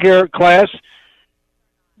along here, class.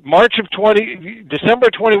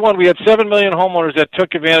 December 21, we had 7 million homeowners that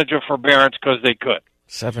took advantage of forbearance because they could.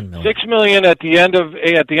 7 million. 6 million at the end of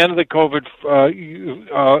the COVID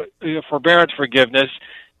forbearance forgiveness.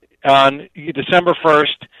 on December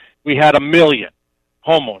 1st, we had 1 million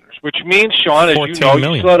homeowners, which means, Sean, as you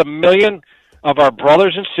know, you still had 1 million of our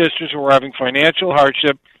brothers and sisters who were having financial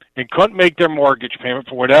hardship and couldn't make their mortgage payment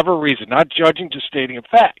for whatever reason, not judging, just stating a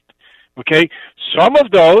fact. Okay? Some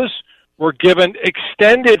of those were given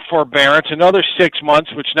extended forbearance, another 6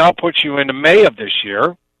 months, which now puts you into May of this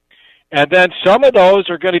year. And then some of those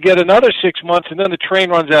are going to get another 6 months, and then the train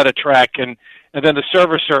runs out of track, and then the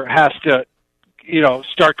servicer has to,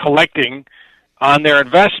 start collecting on their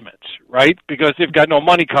investments, right? Because they've got no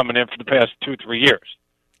money coming in for the past 2-3 years.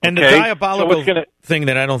 And the diabolical thing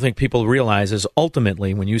that I don't think people realize is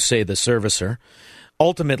ultimately, when you say the servicer,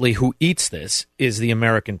 ultimately who eats this is the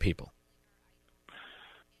American people.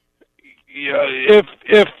 Yeah, yes.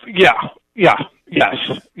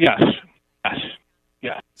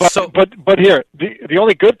 But here, the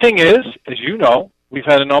only good thing is, as you know, we've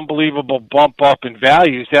had an unbelievable bump up in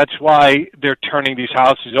values. That's why they're turning these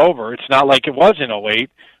houses over. It's not like it was in 2008,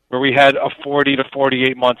 where we had a 40 to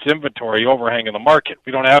 48 months inventory overhang in the market.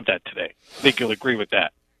 We don't have that today. I think you'll agree with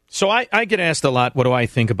that. So I get asked a lot, what do I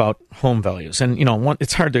think about home values? And,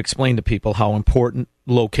 it's hard to explain to people how important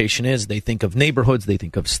location is. They think of neighborhoods, they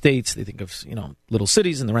think of states, they think of, little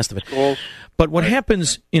cities and the rest of it. Schools. But what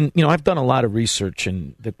happens I've done a lot of research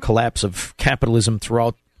in the collapse of capitalism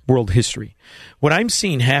throughout world history. What I'm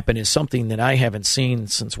seeing happen is something that I haven't seen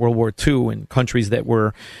since World War II in countries that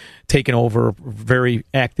were taken over, very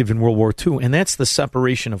active in World War II, and that's the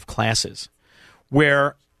separation of classes,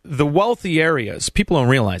 where the wealthy areas, people don't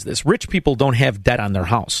realize this, rich people don't have debt on their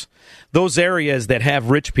house. Those areas that have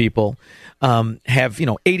rich people have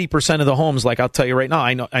 80% of the homes, like I'll tell you right now,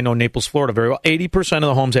 I know Naples, Florida very well, 80% of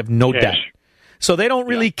the homes have no debt. So they don't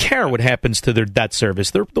really care what happens to their debt service.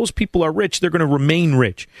 Those people are rich. They're going to remain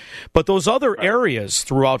rich. But those other areas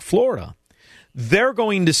throughout Florida, they're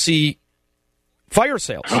going to see fire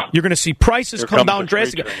sales. You're going to see prices come down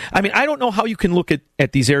drastically. I mean, I don't know how you can look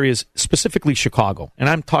at these areas, specifically Chicago, and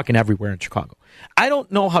I'm talking everywhere in Chicago. I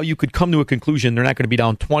don't know how you could come to a conclusion they're not going to be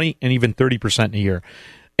down 20 and even 30% in a year.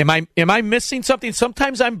 Am I missing something?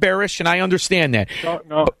 Sometimes I'm bearish, and I understand that.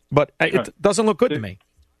 No. But it doesn't look good to me.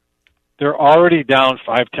 They're already down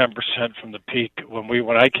 5-10% from the peak.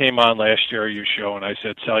 When I came on last year, your show, and I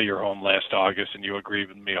said sell your home last August, and you agreed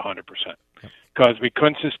with me 100%, because we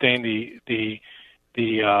couldn't sustain the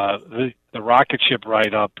rocket ship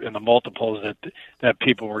ride up in the multiples that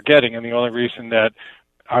people were getting, and the only reason that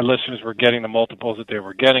our listeners were getting the multiples that they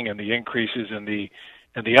were getting and the increases in the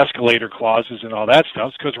escalator clauses and all that stuff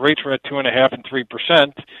is because rates were at 2.5% and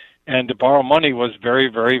 3%. And to borrow money was very,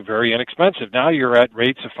 very, very inexpensive. Now you're at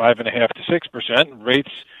rates of 5.5% to 6%.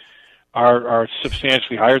 Rates are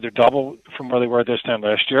substantially higher. They're double from where they were this time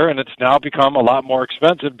last year, and it's now become a lot more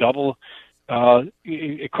expensive.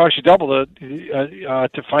 It costs you double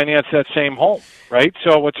to finance that same home, right?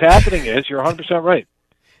 So what's happening is, you're 100% right.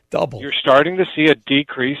 Double. You're starting to see a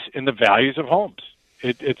decrease in the values of homes.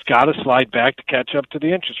 It's got to slide back to catch up to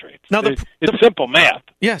the interest rates. Now, it's simple math.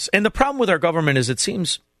 Yes, and the problem with our government is it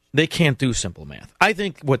seems they can't do simple math. I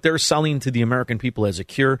think what they're selling to the American people as a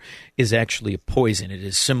cure is actually a poison. It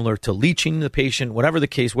is similar to leeching the patient, whatever the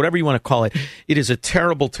case, whatever you want to call it. It is a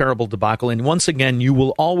terrible, terrible debacle. And once again, you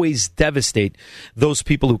will always devastate those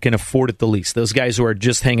people who can afford it the least, those guys who are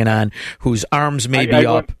just hanging on, whose arms may be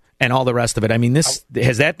up, and all the rest of it. I mean, has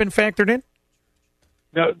that been factored in?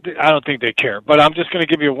 No, I don't think they care. But I'm just going to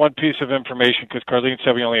give you one piece of information because Carlene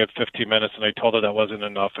said we only had 15 minutes, and I told her that wasn't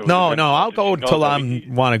enough. No, I'll go until I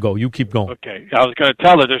want to go. You keep going. Okay. I was going to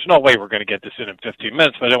tell her there's no way we're going to get this in 15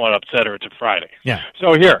 minutes, but I didn't want to upset her. It's a Friday. Yeah.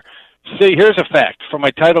 So here's a fact from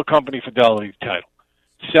my title company, Fidelity Title.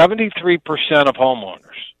 73% of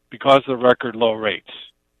homeowners, because of the record low rates,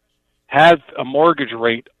 have a mortgage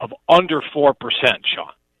rate of under 4%,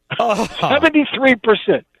 Sean.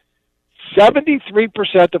 73%.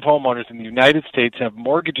 73% of homeowners in the United States have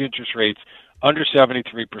mortgage interest rates under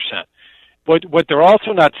 73%. What they're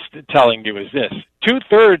also not telling you is this.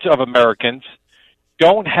 2/3 of Americans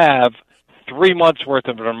don't have 3 months' worth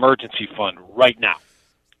of an emergency fund right now.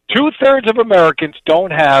 2/3 of Americans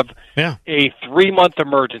don't have a 3-month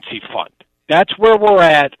emergency fund. That's where we're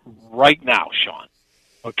at right now, Sean.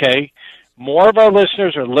 Okay? More of our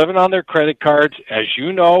listeners are living on their credit cards, as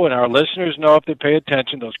you know, and our listeners know if they pay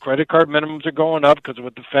attention. Those credit card minimums are going up because of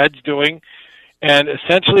what the Fed's doing. And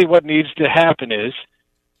essentially what needs to happen is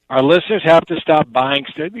Our listeners have to stop buying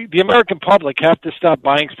stuff. The American public have to stop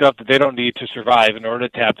buying stuff that they don't need to survive in order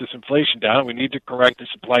to tap this inflation down. We need to correct the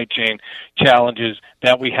supply chain challenges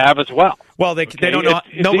that we have as well. Well, they don't know.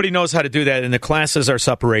 Nobody knows how to do that, and the classes are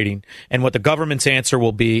separating. And what the government's answer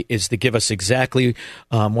will be is to give us exactly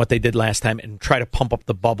what they did last time and try to pump up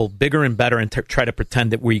the bubble bigger and better and try to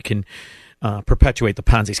pretend that we can perpetuate the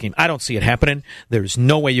Ponzi scheme. I don't see it happening. There's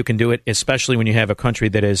no way you can do it, especially when you have a country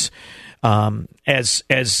that is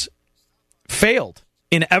as failed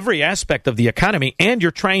in every aspect of the economy, and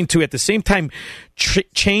you're trying to, at the same time,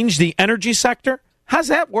 change the energy sector. How's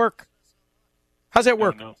that work? How's that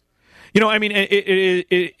work? You know, I mean,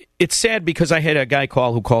 it's sad because I had a guy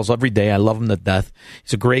who calls every day. I love him to death.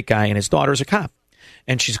 He's a great guy, and his daughter's a cop,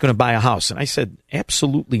 and she's going to buy a house. And I said,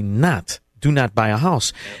 absolutely not. Do not buy a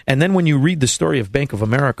house. And then when you read the story of Bank of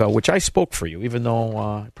America, which I spoke for you, even though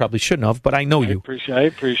I probably shouldn't have, but I know you. I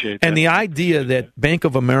appreciate that. And the idea that Bank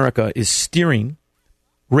of America is steering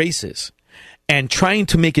races and trying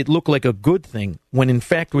to make it look like a good thing, when in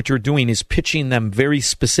fact what you're doing is pitching them very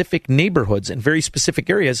specific neighborhoods and very specific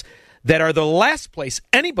areas that are the last place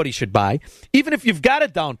anybody should buy, even if you've got a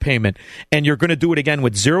down payment. And you're going to do it again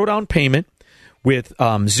with zero down payment, with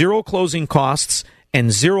zero closing costs, and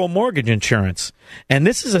zero mortgage insurance. And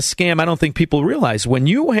this is a scam I don't think people realize. When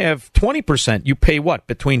you have 20%, you pay what?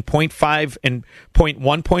 Between 0.5 and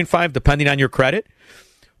 1.5, depending on your credit.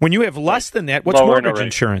 When you have less than that, what's mortgage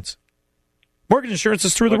insurance? Mortgage insurance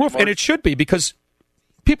is through the roof, and it should be, because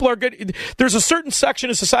people are good. There's a certain section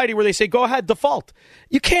of society where they say, go ahead, default.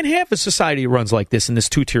 You can't have a society that runs like this in this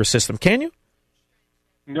two-tier system, can you?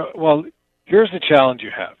 No. Well, here's the challenge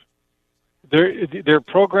you have. Their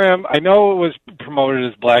program, I know it was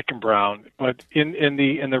promoted as black and brown, but in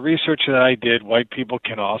the research that I did, white people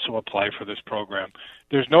can also apply for this program.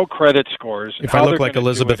 There's no credit scores. If I look like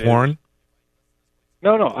Elizabeth Warren?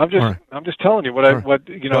 No, I'm just telling you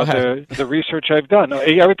the research I've done. No,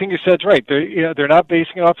 everything you said is right. They're not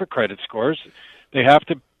basing it off of credit scores. They have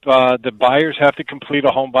to the buyers have to complete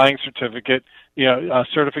a home buying certificate, a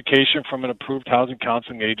certification from an approved housing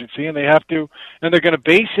counseling agency, and they're going to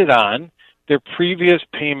base it on their previous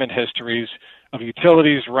payment histories of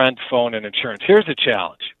utilities, rent, phone, and insurance. Here's the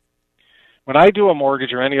challenge. When I do a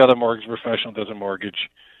mortgage, or any other mortgage professional does a mortgage,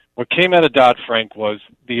 what came out of Dodd-Frank was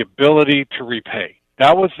the ability to repay.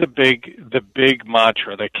 That was the big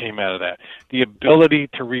mantra that came out of that, the ability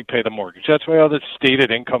to repay the mortgage. That's why all the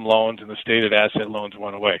stated income loans and the stated asset loans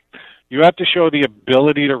went away. You have to show the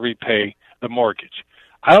ability to repay the mortgage.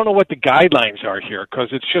 I don't know what the guidelines are here, because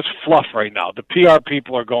it's just fluff right now. The PR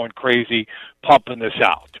people are going crazy pumping this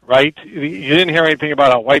out, right? You didn't hear anything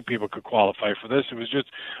about how white people could qualify for this. It was just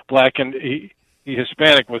black and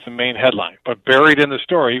Hispanic was the main headline. But buried in the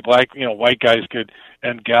story, white guys could,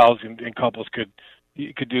 and gals and couples could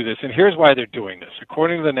do this. And here's why they're doing this.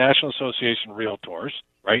 According to the National Association of Realtors,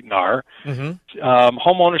 right, NAR,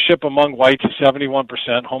 home ownership among whites is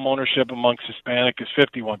 71%, home ownership amongst Hispanic is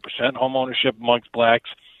 51%, home ownership amongst blacks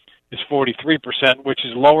is 43%, which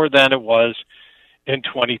is lower than it was in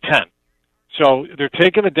 2010. So they're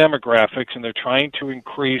taking the demographics and they're trying to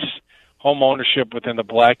increase home ownership within the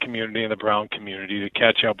black community and the brown community to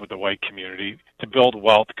catch up with the white community, to build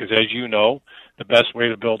wealth, because as you know, the best way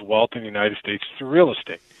to build wealth in the United States is through real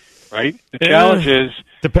estate, right? The challenge is...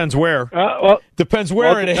 Depends where. Depends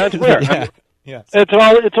where it is. Where. Yeah.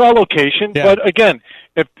 It's all location. Yeah. But again,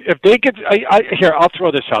 if they could... Here, I'll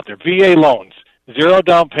throw this out there. VA loans, zero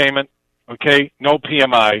down payment, okay, no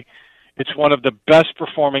PMI. It's one of the best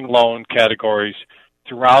performing loan categories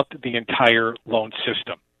throughout the entire loan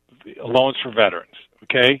system. Loans for veterans,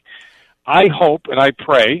 okay? I hope and I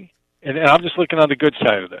pray, and I'm just looking on the good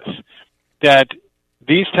side of this, that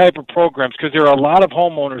these type of programs, because there are a lot of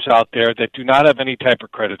homeowners out there that do not have any type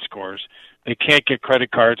of credit scores. They can't get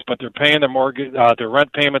credit cards, but they're paying their mortgage, their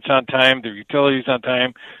rent payments on time, their utilities on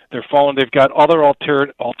time, their phone. They've got other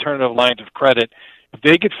alternative lines of credit. If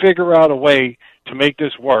they could figure out a way to make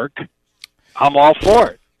this work, I'm all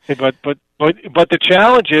for it. But the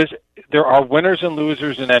challenge is there are winners and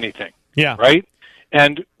losers in anything. Yeah. Right?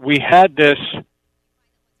 And we had this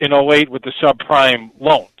in 2008 with the subprime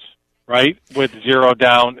loans, right? With zero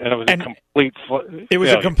down, and it was a complete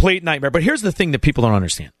failure. A complete nightmare. But here's the thing that people don't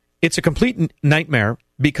understand. It's a complete nightmare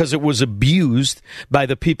because it was abused by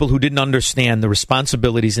the people who didn't understand the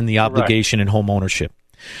responsibilities and the obligation in home ownership.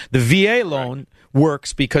 The VA loan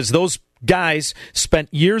works because those guys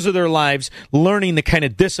spent years of their lives learning the kind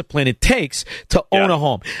of discipline it takes to own a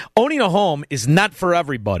home. Owning a home is not for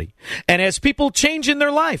everybody. And as people change in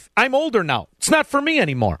their life, I'm older now. It's not for me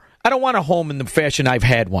anymore. I don't want a home in the fashion I've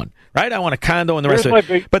had one, right? I want a condo and the rest of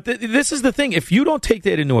it. But this is the thing. If you don't take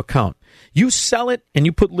that into account, you sell it and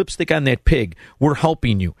you put lipstick on that pig, we're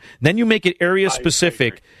helping you. Then you make it area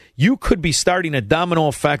specific. You could be starting a domino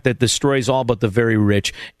effect that destroys all but the very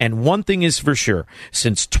rich. And one thing is for sure,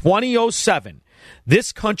 since 2007,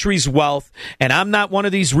 this country's wealth, and I'm not one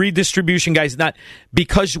of these redistribution guys, not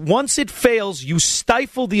because once it fails, you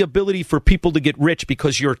stifle the ability for people to get rich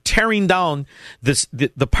because you're tearing down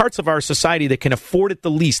the parts of our society that can afford it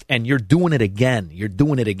the least, and you're doing it again. You're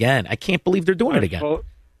doing it again. I can't believe they're doing it again.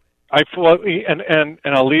 And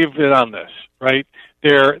I'll leave it on this, right?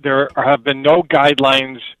 There have been no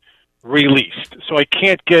guidelines released, so I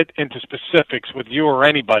can't get into specifics with you or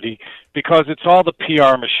anybody because it's all the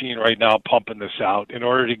PR machine right now pumping this out in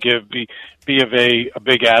order to give B of A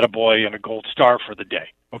big attaboy and a gold star for the day.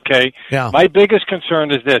 Okay? Yeah. My biggest concern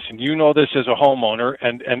is this, and you know this as a homeowner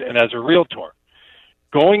and as a realtor.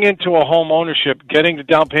 Going into a home ownership, getting the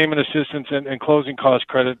down payment assistance and closing cost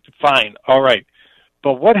credit, fine, all right.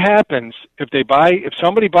 But what happens if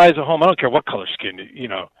somebody buys a home? I don't care what color skin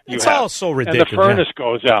it's all so ridiculous. And the furnace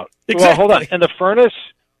goes out. Exactly. Well, hold on. And the furnace,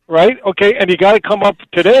 right? Okay, and you got to come up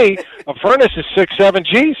today. A furnace is 6-7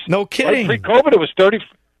 G's. No kidding. Right? Pre-COVID, it was 30.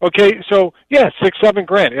 Okay, so yeah, $6-7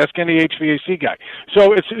 grand. Ask any HVAC guy.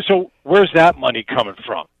 So where's that money coming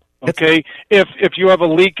from? Okay, if you have a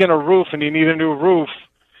leak in a roof and you need a new roof,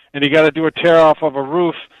 and you got to do a tear off of a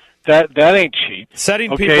roof. That ain't cheap.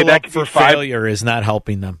 Setting people up for failure is not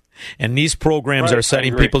helping them. And these programs are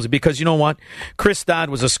setting people because you know what? Chris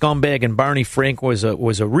Dodd was a scumbag and Barney Frank was a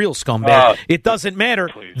real scumbag. It doesn't matter.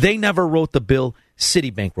 Please. They never wrote the bill.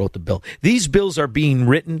 Citibank wrote the bill. These bills are being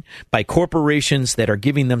written by corporations that are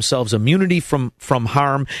giving themselves immunity from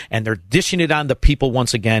harm, and they're dishing it on the people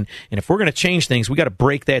once again. And if we're going to change things, we got to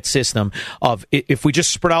break that system of if we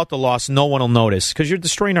just spread out the loss, no one will notice because you're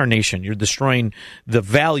destroying our nation. You're destroying the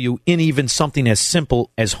value in even something as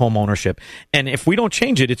simple as home ownership. And if we don't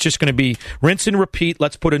change it, it's just going to be rinse and repeat.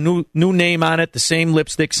 Let's put a new name on it, the same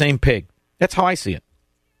lipstick, same pig. That's how I see it.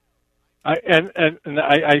 I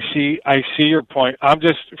see your point. I'm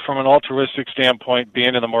just from an altruistic standpoint,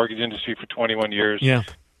 being in the mortgage industry for 21 years. Yeah.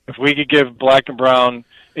 If we could give black and brown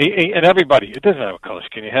and everybody, it doesn't have a color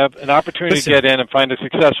scheme, you have an opportunity to get in and find a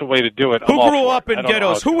successful way to do it. Who grew up in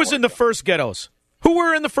ghettos? Who was in the first ghettos? Who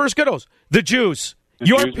were in the first ghettos? The Jews.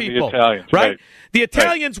 Your people, the Italians, right? The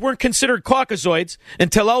Italians weren't considered Caucasoids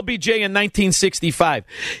until LBJ in 1965.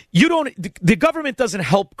 The government doesn't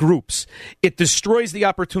help groups. It destroys the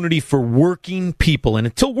opportunity for working people. And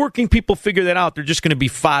until working people figure that out, they're just going to be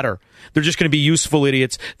fodder. They're just going to be useful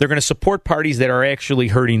idiots. They're going to support parties that are actually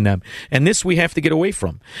hurting them. And this we have to get away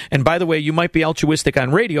from. And by the way, you might be altruistic on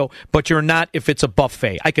radio, but you're not if it's a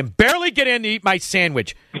buffet. I can barely get in to eat my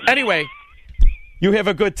sandwich. Anyway, you have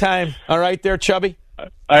a good time. All right there, Chubby?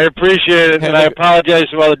 I appreciate it, and I apologize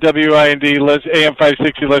to all the WIND AM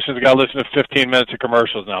 560 listeners. I've got to listen to 15 minutes of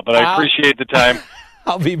commercials now, but I appreciate the time.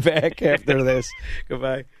 I'll be back after this.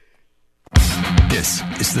 Goodbye. This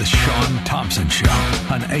is the Sean Thompson Show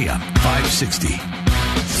on AM 560.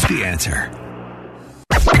 The Answer.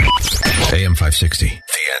 AM 560.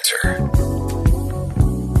 The Answer.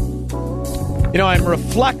 You know, I'm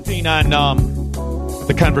reflecting on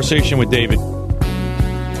the conversation with David.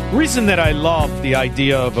 The reason that I love the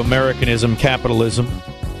idea of Americanism, capitalism,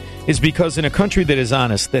 is because in a country that is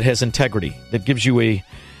honest, that has integrity, that gives you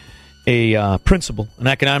a principle, an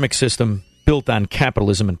economic system built on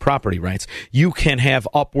capitalism and property rights, you can have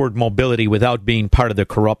upward mobility without being part of the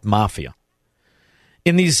corrupt mafia.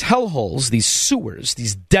 In these hellholes, these sewers,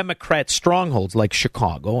 these Democrat strongholds like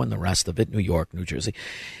Chicago and the rest of it, New York, New Jersey,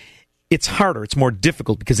 it's harder, it's more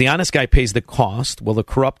difficult because the honest guy pays the cost while the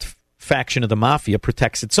corrupt faction of the mafia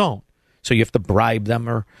protects its own. So you have to bribe them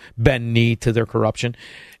or bend knee to their corruption.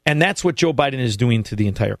 And that's what Joe Biden is doing to the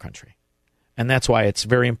entire country. And that's why it's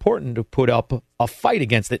very important to put up a fight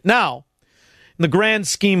against it. Now, in the grand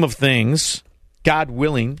scheme of things, God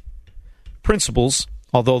willing, principles,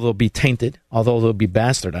 although they'll be tainted, although they'll be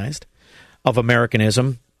bastardized, of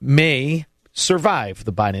Americanism may survive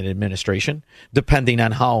the Biden administration, depending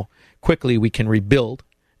on how quickly we can rebuild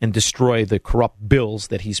and destroy the corrupt bills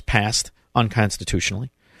that he's passed unconstitutionally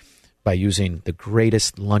by using the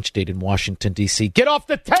greatest lunch date in Washington, D.C. Get off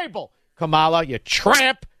the table, Kamala, you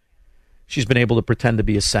tramp! She's been able to pretend to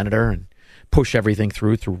be a senator and push everything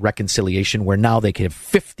through reconciliation, where now they can have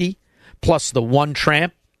 50 plus the one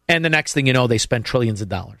tramp, and the next thing you know, they spend trillions of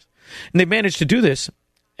dollars. And they managed to do this,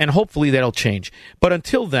 and hopefully that'll change. But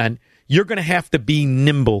until then, you're going to have to be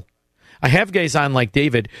nimble. I have guys on like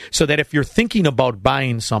David so that if you're thinking about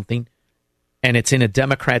buying something and it's in a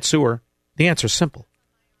Democrat sewer, the answer's simple.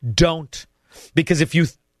 Don't. Because if you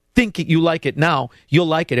think you like it now, you'll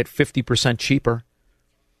like it at 50% cheaper.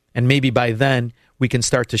 And maybe by then we can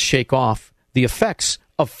start to shake off the effects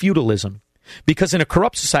of feudalism. Because in a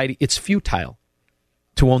corrupt society, it's futile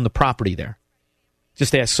to own the property there.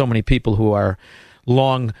 Just ask so many people who are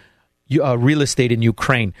long real estate in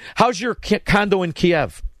Ukraine. How's your condo in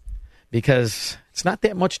Kiev? Because it's not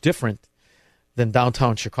that much different than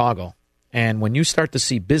downtown Chicago. And when you start to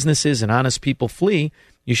see businesses and honest people flee,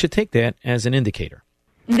 you should take that as an indicator.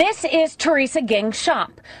 This is Teresa Ging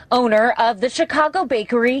Shop, owner of the Chicago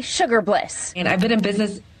bakery Sugar Bliss. And I've been in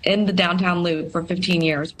business in the downtown Loop for 15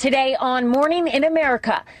 years. Today on Morning in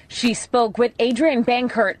America, she spoke with Adrienne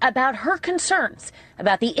Bankert about her concerns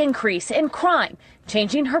about the increase in crime,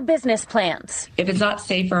 changing her business plans. If it's not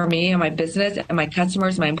safe for me and my business and my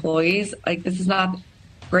customers, my employees, like this is not a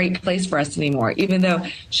great place for us anymore, even though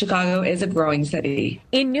Chicago is a growing city.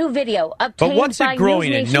 In new video obtained by But what's it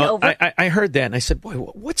growing in? No, over- I heard that and I said, boy,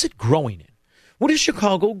 what's it growing in? What is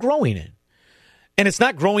Chicago growing in? And it's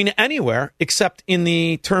not growing anywhere except in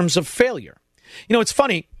the terms of failure. You know, it's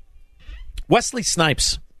funny. Wesley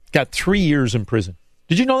Snipes got 3 years in prison.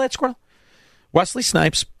 Did you know that, Squirrel? Wesley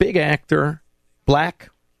Snipes, big actor, black,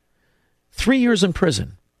 3 years in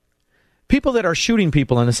prison. People that are shooting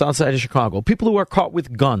people on the south side of Chicago, people who are caught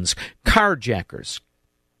with guns, carjackers,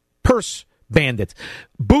 purse bandits,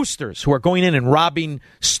 boosters who are going in and robbing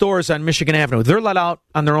stores on Michigan Avenue, they're let out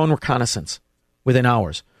on their own reconnaissance within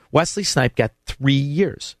hours. Wesley Snipes got 3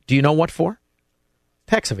 years. Do you know what for?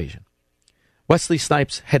 Tax evasion. Wesley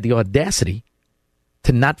Snipes had the audacity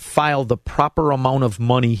to not file the proper amount of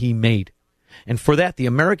money he made. And for that, the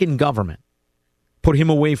American government put him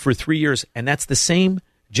away for 3 years. And that's the same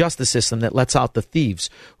justice system that lets out the thieves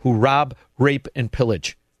who rob, rape, and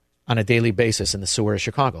pillage on a daily basis in the sewer of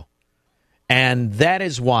Chicago. And that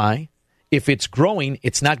is why, if it's growing,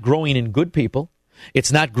 it's not growing in good people.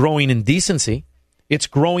 It's not growing in decency. It's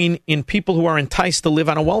growing in people who are enticed to live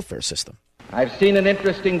on a welfare system. I've seen an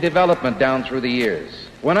interesting development down through the years.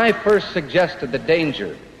 When I first suggested the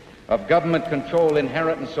danger of government control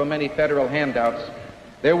inherent in so many federal handouts,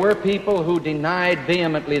 there were people who denied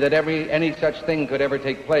vehemently that any such thing could ever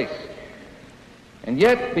take place. And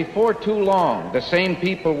yet, before too long, the same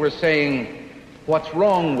people were saying, what's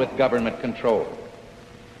wrong with government control?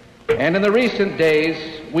 And in the recent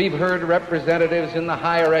days, we've heard representatives in the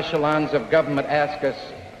higher echelons of government ask us,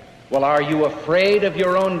 well, are you afraid of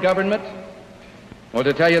your own government? Well,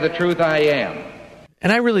 to tell you the truth, I am.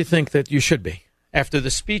 And I really think that you should be. After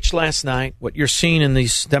the speech last night, what you're seeing in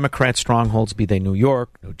these Democrat strongholds, be they New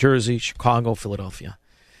York, New Jersey, Chicago, Philadelphia,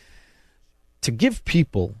 to give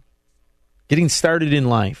people getting started in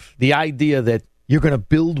life the idea that you're going to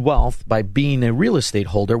build wealth by being a real estate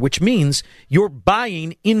holder, which means you're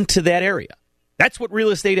buying into that area. That's what real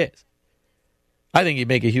estate is. I think you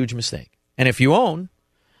make a huge mistake. And if you own,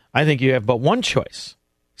 I think you have but one choice.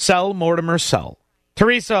 Sell, Mortimer, sell.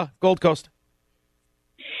 Teresa, Gold Coast.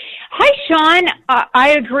 Hi, Sean.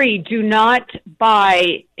 I agree. Do not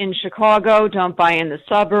buy in Chicago. Don't buy in the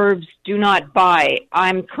suburbs. Do not buy.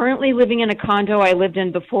 I'm currently living in a condo I lived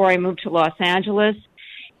in before I moved to Los Angeles.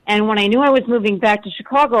 And when I knew I was moving back to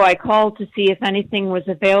Chicago, I called to see if anything was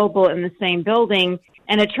available in the same building.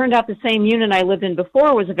 And it turned out the same unit I lived in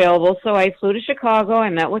before was available. So I flew to Chicago. I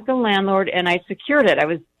met with the landlord and I secured it. I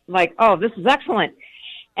was like, oh, this is excellent.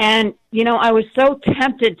 And, you know, I was so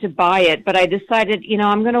tempted to buy it, but I decided, you know,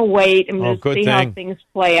 I'm going to wait. I'm going to see how things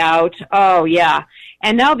play out. Oh, yeah.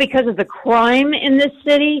 And now because of the crime in this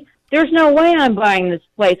city, there's no way I'm buying this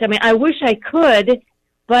place. I mean, I wish I could,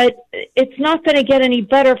 but it's not going to get any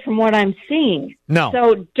better from what I'm seeing. No.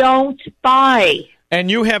 So don't buy. And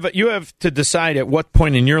you have to decide at what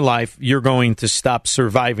point in your life you're going to stop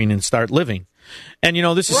surviving and start living. And, you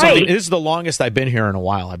know, this is something, this is the longest I've been here in a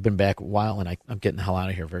while. I've been back a while, and I'm getting the hell out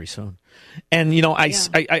of here very soon. And, you know, I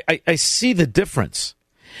see the difference.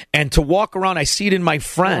 And to walk around, I see it in my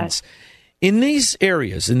friends. Yeah. In these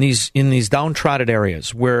areas, in these downtrodden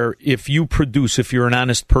areas, where if you produce, if you're an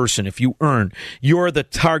honest person, if you earn, you're the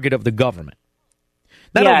target of the government.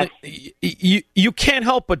 Not only, you can't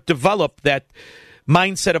help but develop that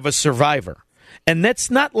mindset of a survivor. And that's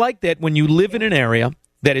not like that when you live in an area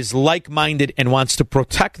that is like-minded and wants to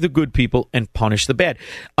protect the good people and punish the bad.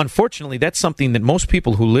 Unfortunately, that's something that most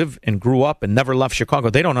people who live and grew up and never left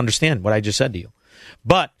Chicago, they don't understand what I just said to you.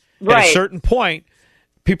 But at a certain point,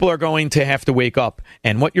 people are going to have to wake up.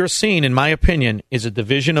 And what you're seeing, in my opinion, is a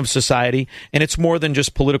division of society, and it's more than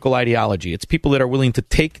just political ideology. It's people that are willing to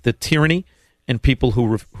take the tyranny and people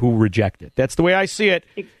who reject it. That's the way I see it.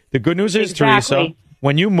 The good news is, Teresa,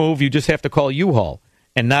 when you move, you just have to call U-Haul.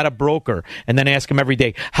 and not a broker, and then ask him every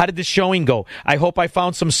day, how did the showing go? I hope I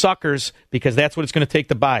found some suckers, because that's what it's going to take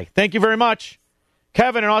to buy. Thank you very much.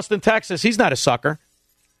 Kevin in Austin, Texas. He's not a sucker.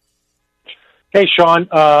 Hey, Sean.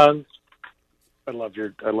 I love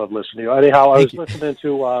listening to you. Anyhow, I was listening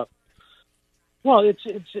to. Well, it's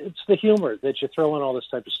the humor that you throw in all this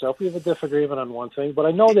type of stuff. We have a disagreement on one thing, but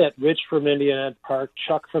I know that Rich from Indiana Park,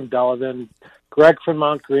 Chuck from Delavan, Greg from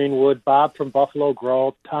Mount Greenwood, Bob from Buffalo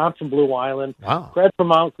Grove, Tom from Blue Island, Fred from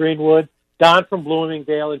Mount Greenwood, Don from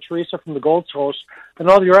Bloomingdale, and Teresa from the Gold Coast, and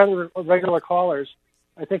all your other regular callers.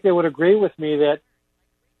 I think they would agree with me that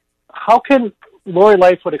how can Lori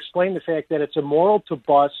Lightfoot explain the fact that it's immoral to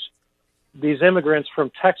bus these immigrants from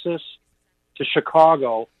Texas to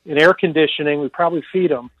Chicago in air conditioning? We probably feed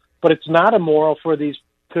them, but it's not immoral for to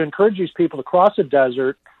encourage these people to cross a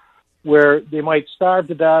desert where they might starve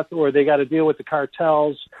to death, or they got to deal with the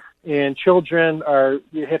cartels, and children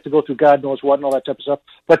you have to go through God knows what and all that type of stuff.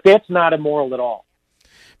 But that's not immoral at all.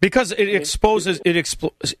 Because it exposes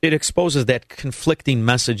that conflicting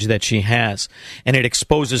message that she has, and it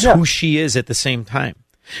exposes who she is at the same time.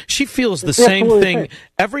 She feels the same thing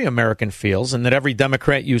every American feels, and that every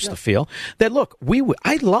Democrat used to feel. That look,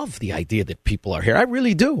 I love the idea that people are here. I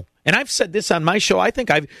really do, and I've said this on my show. I think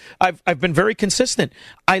I've been very consistent.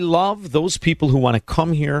 I love those people who want to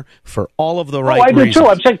come here for all of the right reasons. I do too.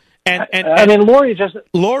 I'm saying, and then Lori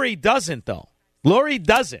Lori doesn't though. Lori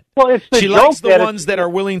doesn't. Well, she likes the ones that are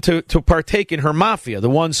willing to partake in her mafia, the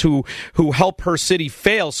ones who help her city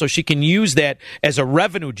fail so she can use that as a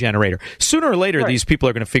revenue generator. Sooner or later, these people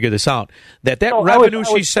are going to figure this out, that revenue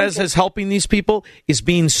she says is helping these people is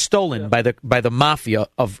being stolen by the mafia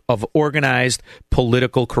of organized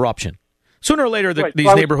political corruption. Sooner or later,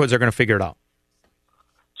 these neighborhoods are going to figure it out.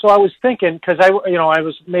 So I was thinking, because I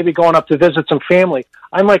was maybe going up to visit some family.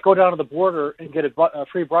 I might go down to the border and get a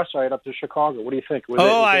free bus ride up to Chicago. What do you think?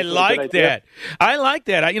 I like that. I like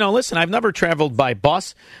that. Listen, I've never traveled by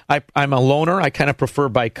bus. I'm a loner. I kind of prefer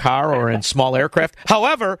by car or in small aircraft.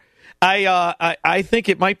 However, I think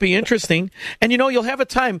it might be interesting. And, you'll have a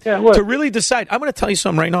time to really decide. I'm going to tell you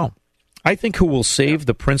something right now. I think who will save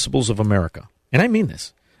the principles of America, and I mean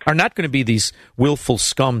this, are not going to be these willful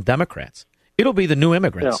scum Democrats. It'll be the new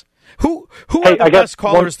immigrants. Yeah. Who are the best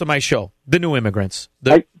callers to my show? The new immigrants.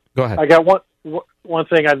 Go ahead. I got one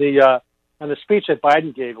thing on the speech that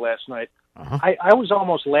Biden gave last night. I was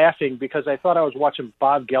almost laughing because I thought I was watching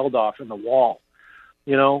Bob Geldof in The Wall.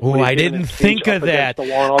 I didn't think of that.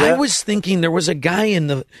 I was thinking there was a guy in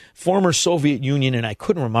the former Soviet Union, and I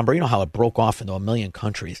couldn't remember. You know how it broke off into a million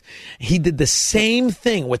countries. He did the same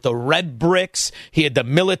thing with the red bricks. He had the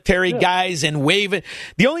military guys and waving.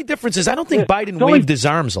 The only difference is I don't think Biden waved his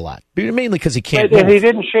arms a lot, mainly because he can't move. And he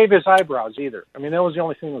didn't shave his eyebrows either. I mean, that was the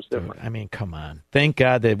only thing that was different. I mean, come on. Thank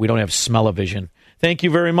God that we don't have smell-o-vision. Thank you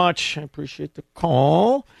very much. I appreciate the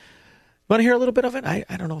call. Want to hear a little bit of it? I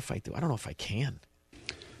don't know if I do. I don't know if I can.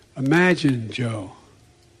 Imagine, Joe,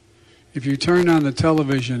 if you turned on the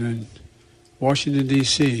television in Washington,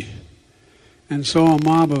 D.C., and saw a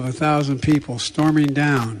mob of 1,000 people storming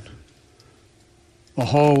down the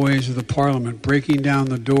hallways of the parliament, breaking down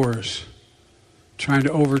the doors, trying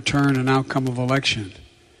to overturn an outcome of election,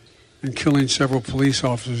 and killing several police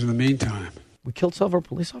officers in the meantime. We killed several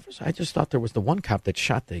police officers? I just thought there was the one cop that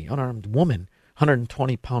shot the unarmed woman,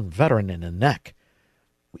 120-pound veteran, in the neck.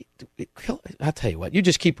 I'll tell you what, you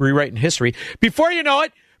just keep rewriting history. Before you know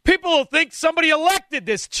it, people will think somebody elected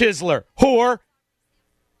this chiseler. Whore.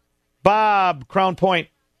 Bob, Crown Point.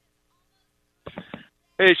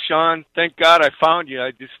 Hey, Sean, thank God I found you.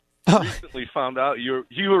 I just recently found out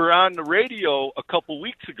you were on the radio a couple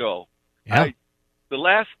weeks ago. Yeah. The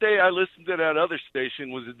last day I listened to that other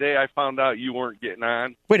station was the day I found out you weren't getting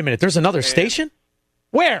on. Wait a minute, there's another station?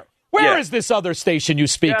 Where? Where is this other station you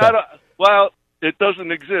speak of? Well, it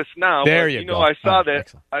doesn't exist now. There you go. go. I saw that.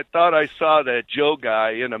 Excellent. I thought I saw that Joe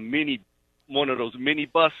guy in one of those mini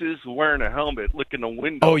buses wearing a helmet, looking the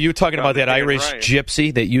window. Oh, you talking about that Irish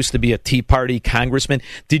gypsy that used to be a Tea Party congressman?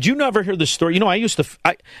 Did you never hear the story? I used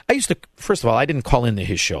to. First of all, I didn't call into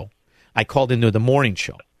his show. I called into the morning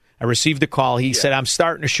show. I received a call. He said, I'm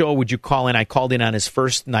starting a show. Would you call in? I called in on his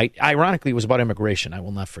first night. Ironically, it was about immigration. I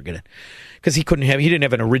will not forget it. Because he didn't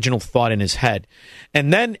have an original thought in his head.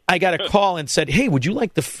 And then I got a call and said, hey, would you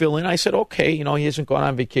like to fill in? I said, okay. He hasn't gone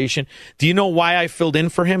on vacation. Do you know why I filled in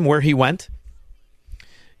for him, where he went?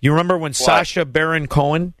 You remember when Sacha Baron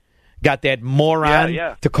Cohen got that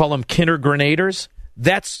moron to call him kindergrenaders?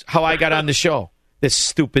 That's how I got on the show. This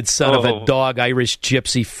stupid son of a dog, Irish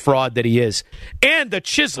gypsy fraud that he is. And the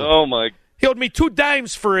chiseler. Oh, my. He owed me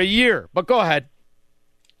 $2 for a year. But go ahead.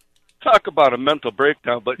 talk about a mental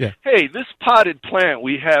breakdown. But Yeah. hey, this potted plant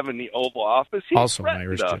we have in the Oval Office, he Also an threatened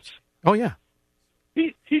Irish us. Gypsy. Oh, yeah.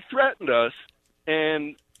 He threatened us,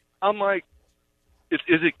 and I'm like, is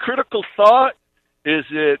it critical thought? Is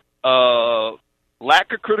it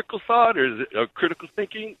lack of critical thought, or is it critical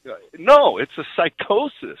thinking? No, it's a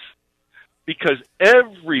psychosis, because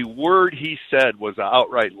every word he said was an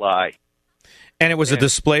outright lie. And it was a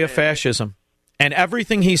display of fascism. And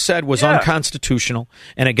everything he said was unconstitutional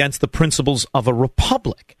and against the principles of a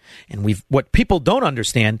republic. And what people don't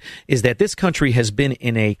understand is that this country has been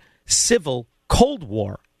in a civil Cold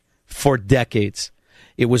War for decades.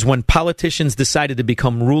 It was when politicians decided to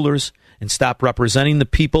become rulers and stop representing the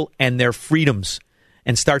people and their freedoms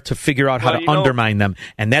and start to figure out how to undermine them.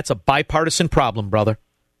 And that's a bipartisan problem, brother.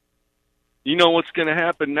 You know what's going to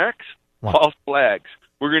happen next? What? False flags.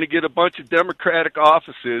 We're going to get a bunch of Democratic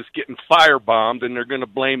offices getting firebombed, and they're going to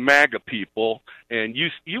blame MAGA people. And you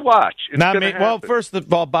watch. It's Not gonna me. happen. Well, first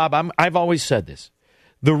of all, Bob, I've always said this.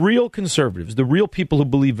 The real conservatives, the real people who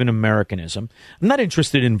believe in Americanism, I'm not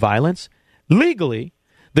interested in violence. Legally,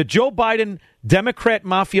 the Joe Biden Democrat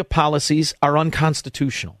mafia policies are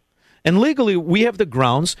unconstitutional. And legally, we have the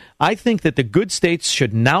grounds. I think that the good states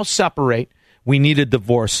should now separate. We need a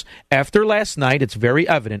divorce. After last night, it's very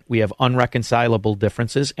evident we have unreconcilable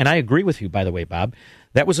differences. And I agree with you, by the way, Bob.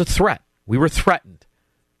 That was a threat. We were threatened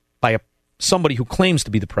by somebody who claims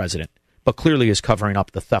to be the president, but clearly is covering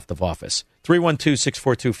up the theft of office.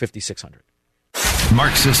 312-642-5600.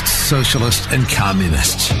 Marxists, socialists, and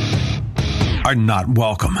communists are not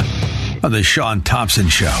welcome on the Sean Thompson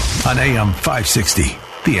Show on AM 560.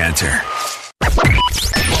 The Answer.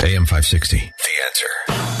 AM 560. The Answer.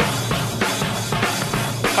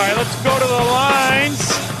 All right, let's go to the lines.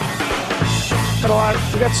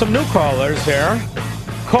 We got some new callers here.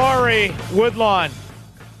 Corey Woodlawn.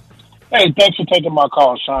 Hey, thanks for taking my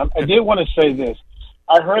call, Sean. I did want to say this.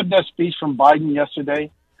 I heard that speech from Biden yesterday,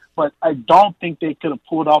 but I don't think they could have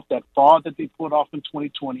pulled off that fraud that they pulled off in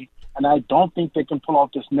 2020, and I don't think they can pull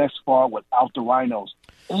off this next fraud without the rhinos.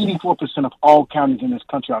 84% of all counties in this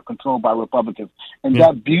country are controlled by Republicans, and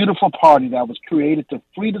that beautiful party that was created to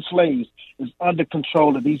free the slaves is under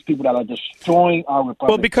control of these people that are destroying our republic.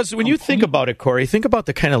 Well, because when you think about it, Corey, think about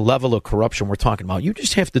the kind of level of corruption we're talking about. You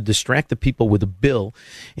just have to distract the people with a bill,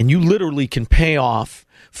 and you literally can pay off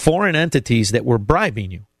foreign entities that were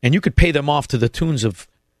bribing you, and you could pay them off to the tunes of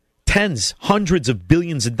tens, hundreds of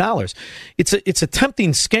billions of dollars. It's a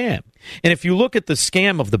tempting scam. And if you look at the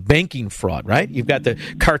scam of the banking fraud, right? You've got the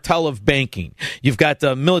cartel of banking. You've got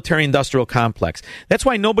the military-industrial complex. That's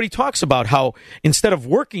why nobody talks about how instead of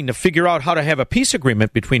working to figure out how to have a peace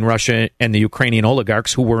agreement between Russia and the Ukrainian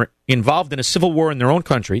oligarchs who were involved in a civil war in their own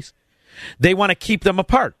countries, they want to keep them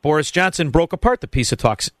apart. Boris Johnson broke apart the peace of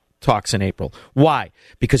talks in April. Why?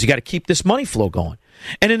 Because you got to keep this money flow going.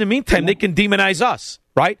 And in the meantime, they can demonize us,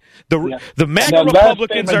 right? The MAGA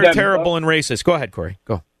Republicans are terrible and racist. Go ahead, Corey.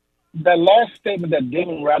 Go. That last statement that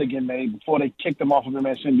Damon Radigan made before they kicked him off of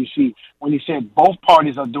MSNBC, when he said both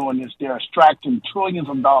parties are doing this, they're extracting trillions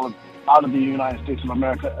of dollars out of the United States of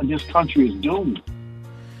America, and this country is doomed.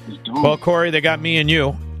 It's doomed. Well, Corey, they got me and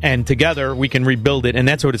you, and together we can rebuild it, and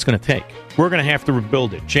that's what it's going to take. We're going to have to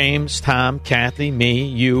rebuild it. James, Tom, Kathy, me,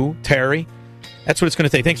 you, Terry. That's what it's going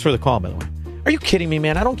to take. Thanks for the call, by the way. Are you kidding me,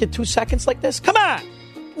 man? I don't get 2 seconds like this? Come on.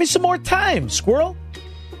 Give me some more time, squirrel.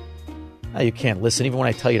 Oh, you can't listen even when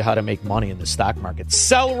I tell you how to make money in the stock market.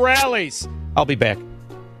 Sell rallies. I'll be back.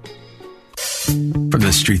 From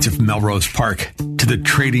the streets of Melrose Park to the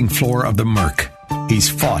trading floor of the Merc, he's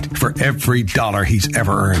fought for every dollar he's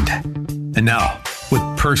ever earned. And now, with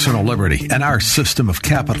personal liberty and our system of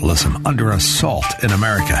capitalism under assault in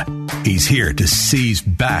America, he's here to seize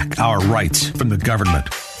back our rights from the government.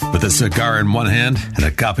 With a cigar in one hand and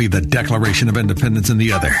a copy of the Declaration of Independence in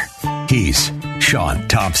the other, he's Sean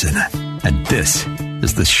Thompson. And this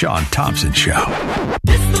is the Sean Thompson Show.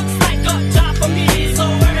 This looks like a job for me, so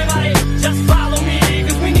everybody just follow me,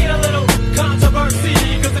 because we need a little controversy,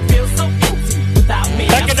 because it feels so empty without me.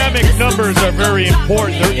 Economic numbers are very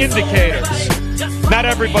important. They're indicators. Not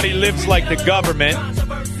everybody lives like the government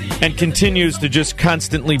and continues to just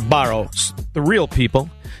constantly borrow. The real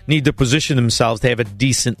people need to position themselves to have a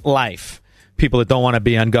decent life. People that don't want to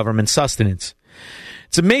be on government sustenance.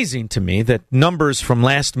 It's amazing to me that numbers from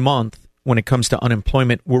last month when it comes to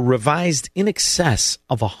unemployment were revised in excess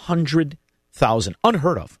of 100,000.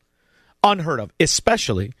 Unheard of. Unheard of,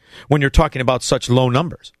 especially when you're talking about such low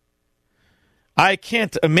numbers. I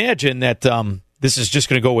can't imagine that this is just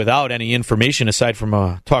going to go without any information aside from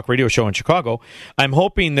a talk radio show in Chicago. I'm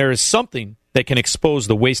hoping there is something that can expose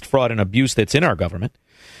the waste, fraud, and abuse that's in our government.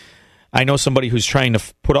 I know somebody who's trying to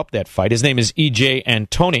put up that fight. His name is E.J.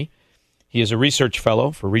 Antoni. He is a research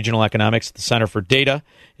fellow for regional economics at the Center for Data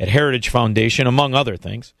at Heritage Foundation, among other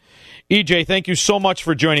things. E.J., thank you so much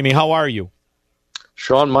for joining me. How are you?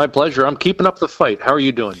 Sean, my pleasure. I'm keeping up the fight. How are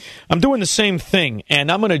you doing? I'm doing the same thing,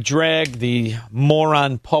 and I'm going to drag the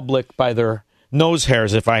moron public by their nose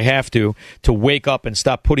hairs, if I have to wake up and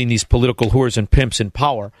stop putting these political whores and pimps in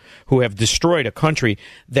power who have destroyed a country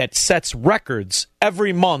that sets records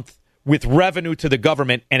every month with revenue to the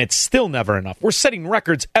government, and it's still never enough. We're setting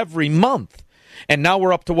records every month, and now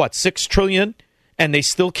we're up to, what, $6 trillion, and they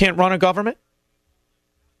still can't run a government?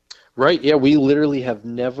 Right, yeah, we literally have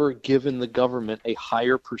never given the government a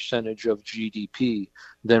higher percentage of GDP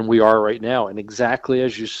than we are right now, and exactly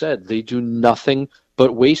as you said, they do nothing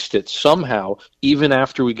but waste it. Somehow, even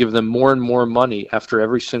after we give them more and more money after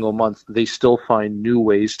every single month, they still find new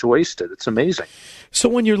ways to waste it. It's amazing. So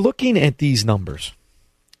when you're looking at these numbers,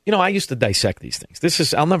 you know, I used to dissect these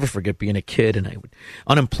things. I'll never forget being a kid, and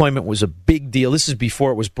unemployment was a big deal. This is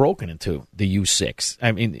before it was broken into the U6.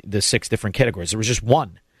 I mean, the 6 different categories. There was just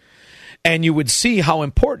one. And you would see how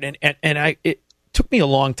important, and it took me a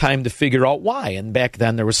long time to figure out why. And back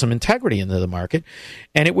then there was some integrity into the market.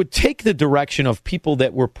 And it would take the direction of people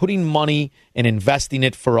that were putting money and investing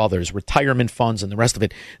it for others, retirement funds and the rest of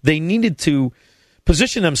it. They needed to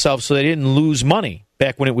position themselves so they didn't lose money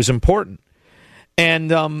back when it was important.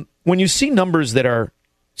 And when you see numbers that are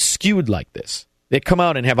skewed like this, they come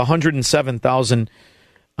out and have 107,000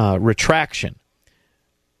 retraction.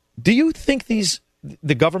 Do you think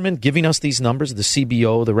the government giving us these numbers, the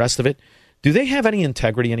CBO, the rest of it, do they have any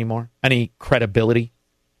integrity anymore? Any credibility?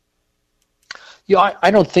 Yeah,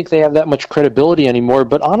 I don't think they have that much credibility anymore.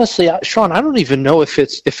 But honestly, Sean, I don't even know if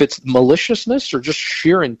it's maliciousness or just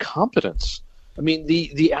sheer incompetence. I mean,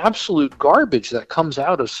 the absolute garbage that comes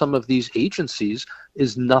out of some of these agencies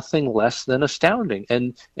is nothing less than astounding.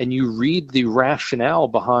 And you read the rationale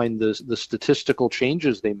behind the statistical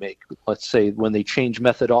changes they make, let's say when they change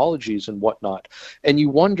methodologies and whatnot, and you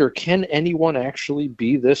wonder, can anyone actually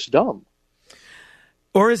be this dumb?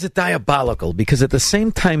 Or is it diabolical? Because at the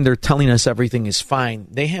same time they're telling us everything is fine,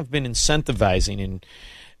 they have been incentivizing and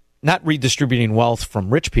not redistributing wealth from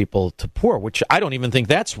rich people to poor, which I don't even think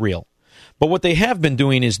that's real. But what they have been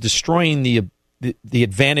doing is destroying the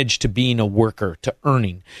advantage to being a worker, to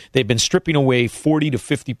earning. They've been stripping away 40 to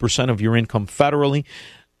 50% of your income federally,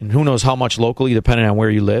 and who knows how much locally, depending on where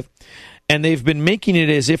you live. And they've been making it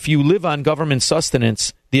as if you live on government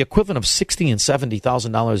sustenance, the equivalent of $60,000 and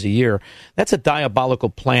 $70,000 a year. That's a diabolical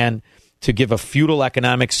plan to give a feudal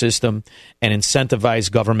economic system and incentivize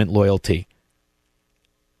government loyalty.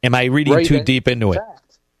 Am I reading too deep into it?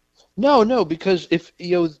 No, because if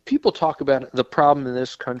people talk about the problem in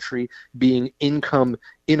this country being income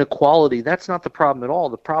inequality, that's not the problem at all.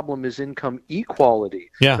 The problem is income equality.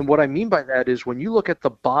 Yeah. And what I mean by that is when you look at the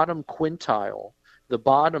bottom quintile, the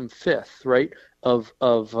bottom fifth, right, of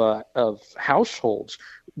households,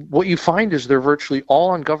 what you find is they're virtually all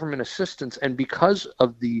on government assistance, and because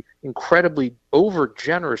of the incredibly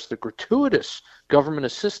over-generous, the gratuitous government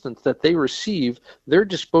assistance that they receive, their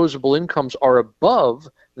disposable incomes are above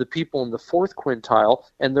the people in the fourth quintile,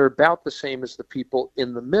 and they're about the same as the people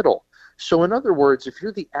in the middle. So in other words, if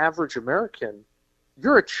you're the average American,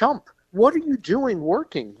 you're a chump. What are you doing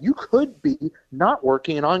working? You could be not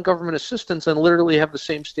working and on government assistance and literally have the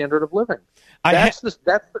same standard of living. That's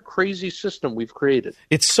the crazy system we've created.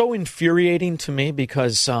 It's so infuriating to me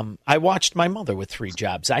because I watched my mother with 3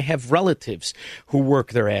 jobs. I have relatives who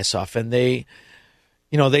work their ass off, and they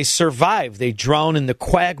survive. They drown in the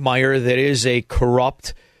quagmire that is a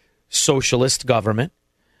corrupt socialist government.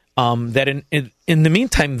 That in the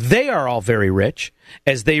meantime, they are all very rich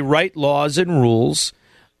as they write laws and rules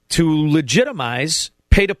to legitimize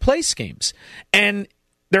pay-to-play schemes. And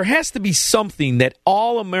there has to be something that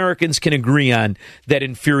all Americans can agree on that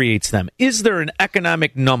infuriates them. Is there an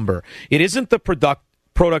economic number? It isn't the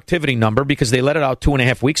productivity number because they let it out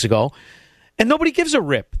 2.5 weeks ago. And nobody gives a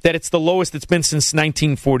rip that it's the lowest it's been since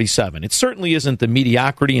 1947. It certainly isn't the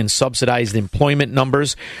mediocrity and subsidized employment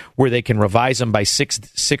numbers where they can revise them by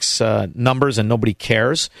six numbers and nobody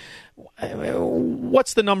cares.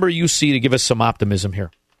 What's the number you see to give us some optimism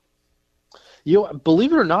here?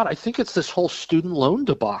 Believe it or not, I think it's this whole student loan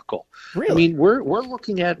debacle. Really? I mean, we're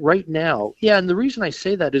looking at right now. Yeah, and the reason I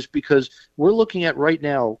say that is because we're looking at right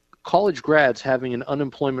now college grads having an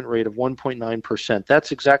unemployment rate of 1.9%.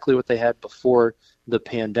 That's exactly what they had before the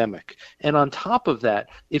pandemic. And on top of that,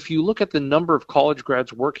 if you look at the number of college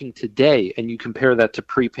grads working today and you compare that to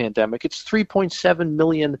pre-pandemic, it's 3.7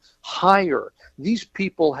 million higher these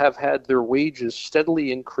people have had their wages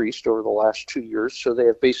steadily increased over the last 2 years, so they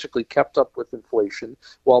have basically kept up with inflation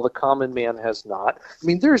while the common man has not. I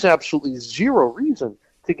mean, there's absolutely zero reason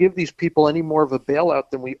to give these people any more of a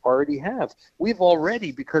bailout than we already have. We've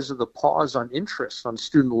already, because of the pause on interest on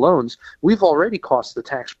student loans, we've already cost the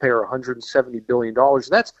taxpayer $170 billion.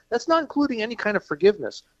 That's not including any kind of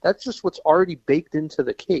forgiveness. That's just what's already baked into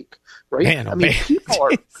the cake, right? Man, oh, I mean,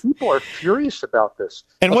 man. people are furious about this.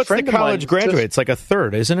 And A what's the friend of mine college graduate? just- It's like a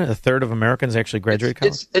third, isn't it? A third of Americans actually graduate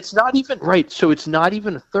college? It's not even right. So it's not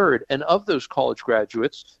even a third. And of those college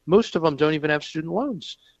graduates, most of them don't even have student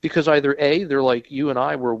loans because either A, they're like you and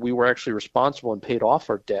I, where we were actually responsible and paid off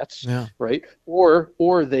our debts, Yeah. right?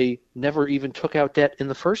 Or they never even took out debt in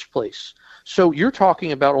the first place. So you're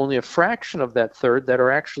talking about only a fraction of that third that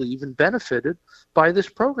are actually even benefited by this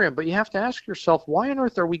program. But you have to ask yourself, why on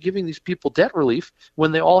earth are we giving these people debt relief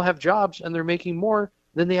when they all have jobs and they're making more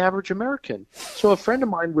than the average American? So a friend of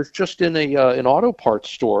mine was just in an auto parts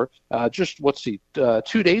store just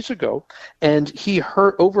 2 days ago, and he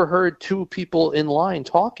overheard two people in line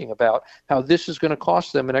talking about how this is going to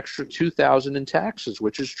cost them an extra $2,000 in taxes,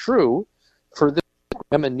 which is true for this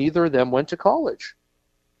program, and neither of them went to college.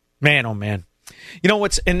 Man, oh man. You know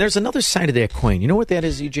what's, and there's another side of that coin. You know what that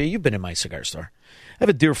is, EJ? You've been in my cigar store. I have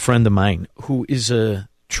a dear friend of mine who is a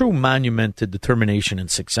true monument to determination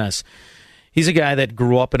and success. He's a guy that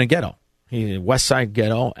grew up in a ghetto. He's a West Side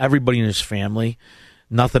ghetto. Everybody in his family,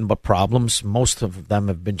 nothing but problems. Most of them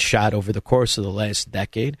have been shot over the course of the last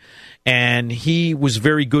decade. And he was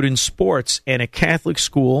very good in sports, and a Catholic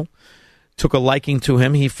school took a liking to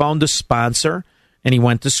him. He found a sponsor, and he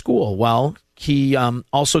went to school. Well, he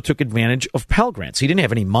also took advantage of Pell Grants. He didn't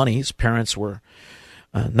have any money. His parents were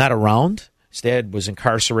not around. His dad was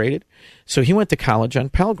incarcerated. So he went to college on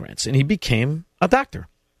Pell Grants, and he became a doctor.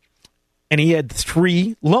 And he had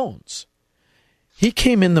 3 loans. He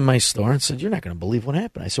came into my store and said, "You're not going to believe what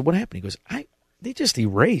happened." I said, "What happened?" He goes, they just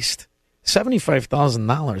erased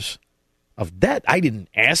 $75,000 of debt. I didn't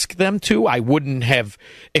ask them to. I wouldn't have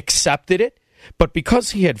accepted it. But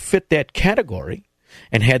because he had fit that category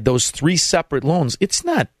and had those 3 separate loans, it's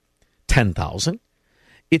not $10,000.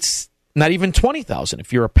 It's not even $20,000.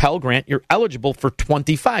 If you're a Pell Grant, you're eligible for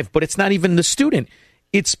 $25,000, but it's not even the student.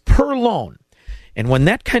 It's per loan. And when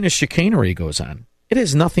that kind of chicanery goes on, it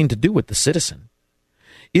has nothing to do with the citizen.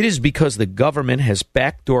 It is because the government has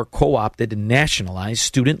backdoor co-opted and nationalized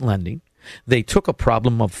student lending. They took a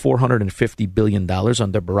problem of $450 billion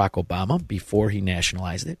under Barack Obama before he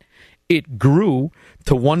nationalized it. It grew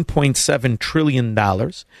to $1.7 trillion.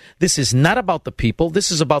 This is not about the people.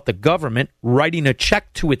 This is about the government writing a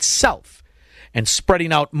check to itself and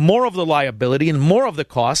spreading out more of the liability and more of the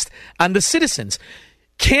cost on the citizens.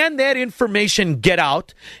 Can that information get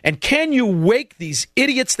out? And can you wake these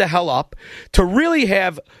idiots the hell up to really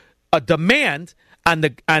have a demand on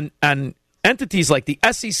entities like the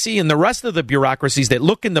SEC and the rest of the bureaucracies that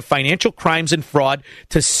look into financial crimes and fraud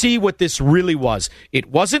to see what this really was?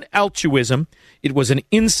 It wasn't altruism. It was an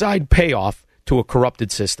inside payoff to a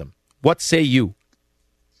corrupted system. What say you?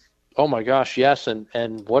 Oh, my gosh, yes.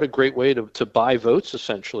 And what a great way to buy votes,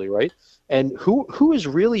 essentially, right? And who is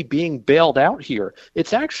really being bailed out here?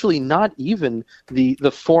 It's actually not even the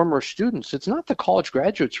former students. It's not the college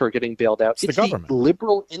graduates who are getting bailed out. It's the government. The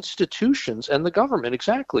liberal institutions and the government,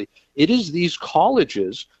 exactly. It is these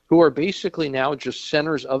colleges who are basically now just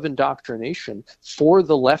centers of indoctrination for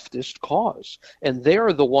the leftist cause. And they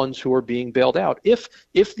are the ones who are being bailed out. If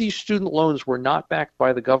these student loans were not backed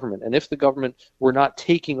by the government, and if the government were not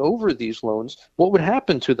taking over these loans, what would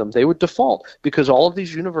happen to them? They would default, because all of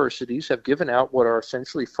these universities have given out what are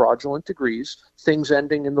essentially fraudulent degrees, things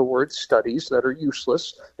ending in the word studies that are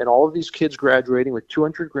useless, and all of these kids graduating with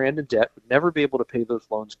 $200,000 in debt would never be able to pay those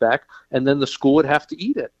loans back, and then the school would have to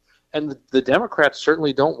eat it. And the Democrats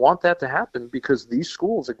certainly don't want that to happen, because these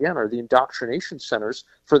schools, again, are the indoctrination centers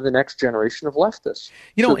for the next generation of leftists.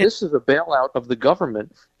 So this is a bailout of the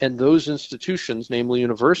government and those institutions, namely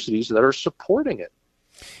universities, that are supporting it.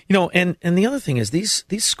 You know, and the other thing is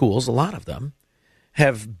these schools, a lot of them,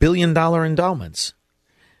 have billion-dollar endowments,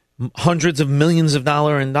 hundreds of millions of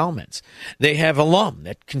dollar endowments. They have alum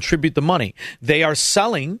that contribute the money. They are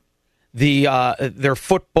selling their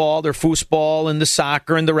football, their foosball, and the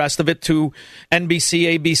soccer and the rest of it to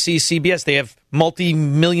NBC, ABC, CBS. They have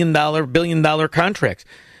multi-million-dollar, billion-dollar contracts,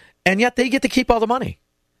 and yet they get to keep all the money.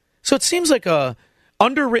 So it seems like a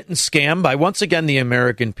underwritten scam by, once again, the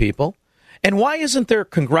American people. And why isn't there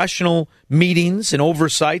congressional meetings and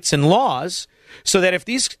oversights and laws so that if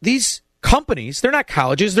these companies, they're not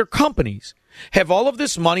colleges, they're companies, have all of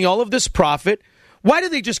this money, all of this profit, why do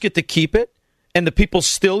they just get to keep it and the people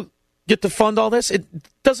still get to fund all this? It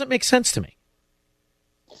doesn't make sense to me.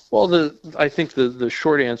 Well, I think the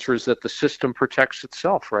short answer is that the system protects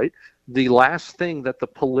itself, right? The last thing that the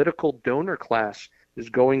political donor class is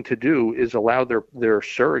going to do is allow their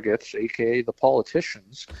surrogates, aka the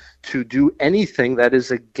politicians, to do anything that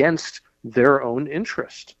is against their own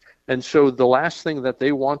interest. And so the last thing that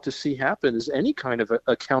they want to see happen is any kind of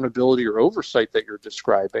accountability or oversight that you're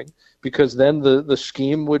describing, because then the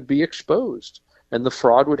scheme would be exposed and the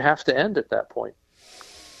fraud would have to end at that point.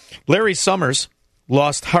 Larry Summers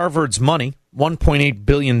lost Harvard's money, $1.8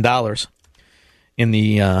 billion, in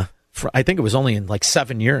the, I think it was only in like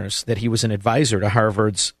 7 years that he was an advisor to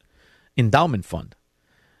Harvard's endowment fund.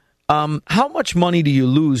 How much money do you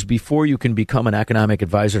lose before you can become an economic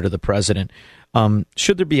advisor to the president?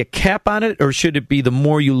 Should there be a cap on it, or should it be the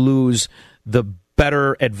more you lose, the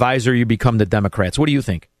better advisor you become to Democrats? What do you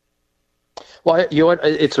think? Well, you know what?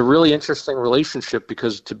 It's a really interesting relationship,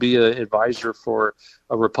 because to be an advisor for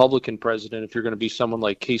a Republican president, if you're going to be someone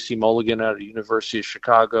like Casey Mulligan out of the University of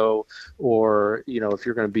Chicago, or if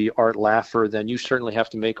you're going to be Art Laffer, then you certainly have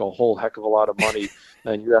to make a whole heck of a lot of money,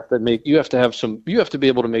 and you have to be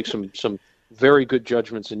able to make some very good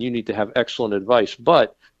judgments, and you need to have excellent advice.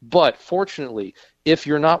 But fortunately, if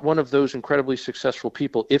you're not one of those incredibly successful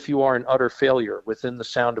people, if you are an utter failure within the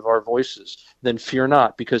sound of our voices, then fear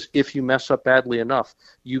not, because if you mess up badly enough,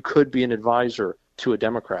 you could be an advisor to a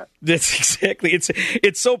Democrat. That's exactly.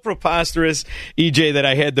 It's so preposterous, EJ, that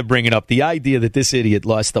I had to bring it up. The idea that this idiot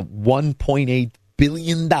lost the $1.8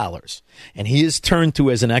 billion and he is turned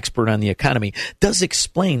to as an expert on the economy does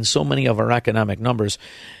explain so many of our economic numbers.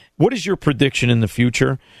 What is your prediction in the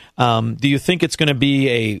future? Do you think it's going to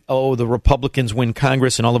be the Republicans win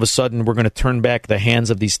Congress and all of a sudden we're going to turn back the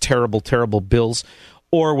hands of these terrible, terrible bills?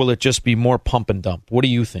 Or will it just be more pump and dump? What do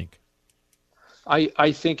you think?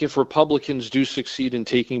 I think if Republicans do succeed in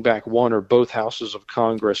taking back one or both houses of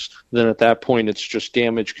Congress, then at that point it's just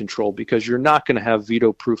damage control, because you're not going to have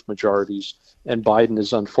veto-proof majorities, and Biden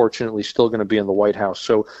is unfortunately still going to be in the White House.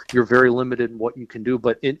 So you're very limited in what you can do.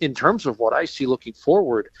 But in terms of what I see looking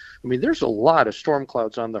forward, I mean, there's a lot of storm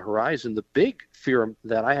clouds on the horizon. The big fear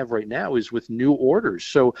that I have right now is with new orders.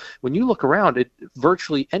 So when you look around,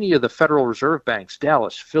 virtually any of the Federal Reserve banks,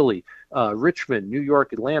 Dallas, Philly, Richmond, New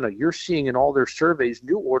York, Atlanta, you're seeing in all their surveys,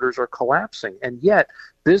 new orders are collapsing. And yet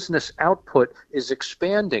business output is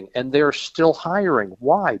expanding and they're still hiring.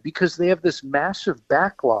 Why? Because they have this massive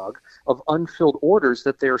backlog of unfilled orders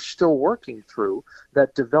that they're still working through,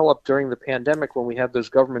 that developed during the pandemic when we had those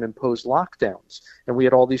government-imposed lockdowns and we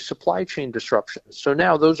had all these supply chain disruptions. So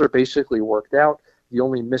now those are basically worked out. The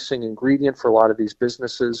only missing ingredient for a lot of these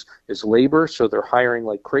businesses is labor, so they're hiring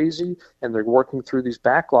like crazy and they're working through these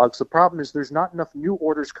backlogs. The problem is there's not enough new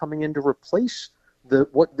orders coming in to replace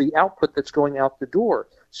the output that's going out the door.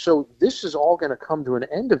 So this is all going to come to an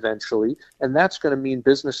end eventually, and that's going to mean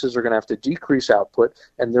businesses are going to have to decrease output,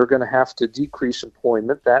 and they're going to have to decrease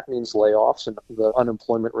employment. That means layoffs, and the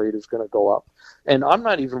unemployment rate is going to go up. And I'm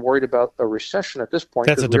not even worried about a recession at this point.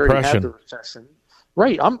 That's a depression. We already had the recession.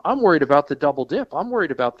 Right. I'm worried about the double dip. I'm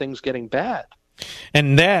worried about things getting bad.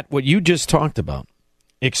 And what you just talked about,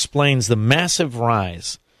 explains the massive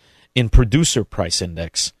rise in producer price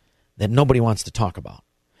index that nobody wants to talk about.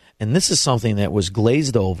 And this is something that was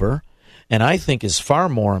glazed over, and I think is far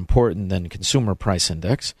more important than consumer price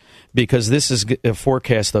index, because this is a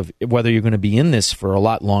forecast of whether you're going to be in this for a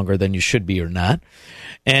lot longer than you should be or not.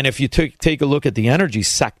 And if you take a look at the energy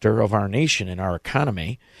sector of our nation and our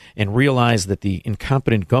economy and realize that the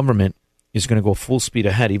incompetent government is going to go full speed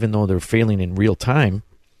ahead, even though they're failing in real time,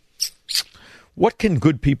 what can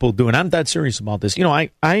good people do? And I'm dead serious about this.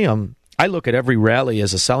 I look at every rally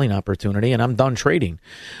as a selling opportunity, and I'm done trading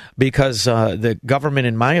because the government,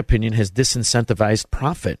 in my opinion, has disincentivized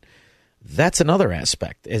profit. That's another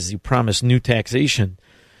aspect. As you promise new taxation,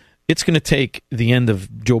 it's going to take the end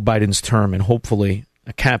of Joe Biden's term and hopefully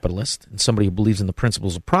a capitalist and somebody who believes in the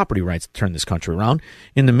principles of property rights to turn this country around.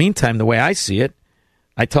 In the meantime, the way I see it,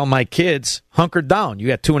 I tell my kids, hunker down. You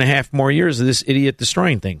got 2.5 more years of this idiot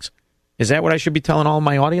destroying things. Is that what I should be telling all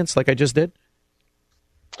my audience like I just did?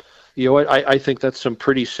 You know what? I think that's some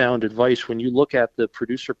pretty sound advice. When you look at the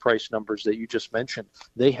producer price numbers that you just mentioned,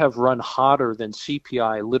 they have run hotter than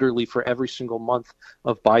CPI literally for every single month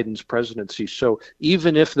of Biden's presidency. So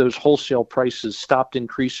even if those wholesale prices stopped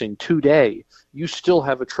increasing today, you still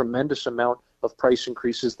have a tremendous amount of price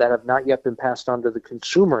increases that have not yet been passed on to the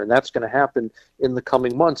consumer, and that's going to happen in the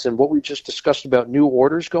coming months. And what we just discussed about new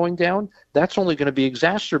orders going down, that's only going to be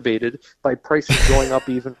exacerbated by prices going up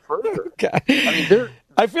even further.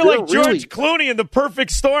 I feel like George Clooney in The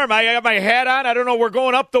Perfect Storm. I have my hat on. I don't know. We're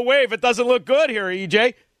going up the wave. It doesn't look good here,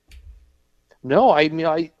 EJ. No, I mean,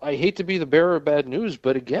 I hate to be the bearer of bad news,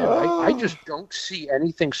 but again, I just don't see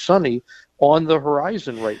anything sunny on the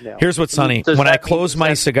horizon right now. Here's what's sunny. Does When I that mean close my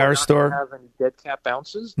that cigar we're not store, gonna have any dead cat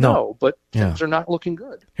bounces? No. No, but Yeah. things are not looking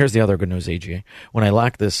good. Here's the other good news, AGA. When I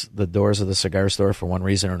lock the doors of the cigar store for one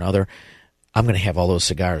reason or another, I'm going to have all those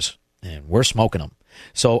cigars, and we're smoking them.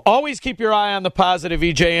 So always keep your eye on the positive,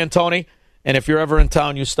 EJ and Tony. And if you're ever in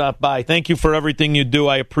town, you stop by. Thank you for everything you do.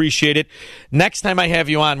 I appreciate it. Next time I have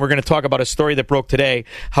you on, we're going to talk about a story that broke today,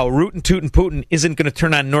 how Rootin' Tootin' Putin isn't going to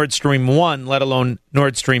turn on Nord Stream 1, let alone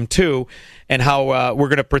Nord Stream 2, and how we're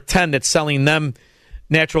going to pretend that selling them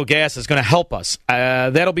natural gas is going to help us.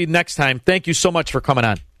 That'll be next time. Thank you so much for coming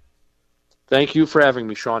on. Thank you for having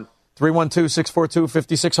me, Sean.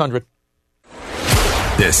 312-642-5600.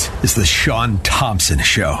 This is the Sean Thompson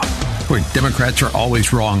Show, where Democrats are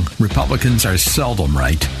always wrong, Republicans are seldom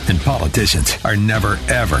right, and politicians are never,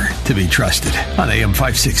 ever to be trusted. On AM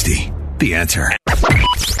 560, The Answer.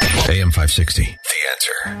 AM 560, The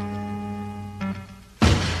Answer.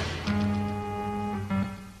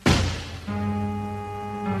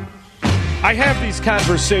 I have these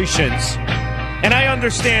conversations, and I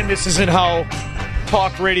understand this isn't how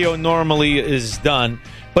talk radio normally is done,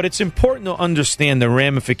 but it's important to understand the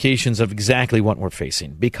ramifications of exactly what we're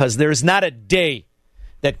facing, because there's not a day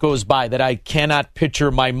that goes by that I cannot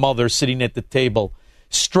picture my mother sitting at the table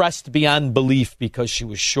stressed beyond belief because she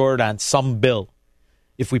was short on some bill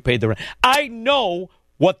if we paid the rent. I know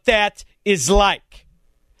what that is like,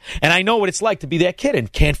 and I know what it's like to be that kid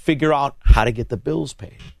and can't figure out how to get the bills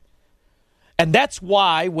paid. And that's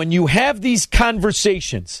why when you have these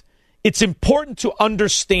conversations, it's important to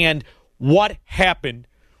understand what happened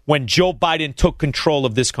when Joe Biden took control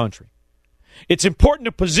of this country. It's important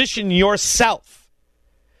to position yourself,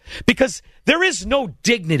 because there is no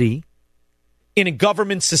dignity in a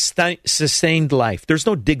government-sustained life. There's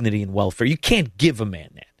no dignity in welfare. You can't give a man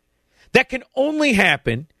that. That can only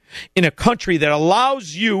happen in a country that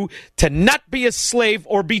allows you to not be a slave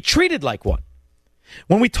or be treated like one.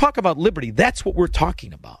 When we talk about liberty, that's what we're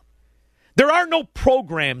talking about. There are no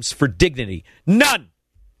programs for dignity. None.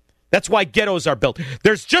 That's why ghettos are built.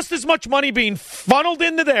 There's just as much money being funneled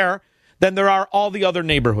into there than there are all the other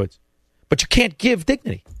neighborhoods. But you can't give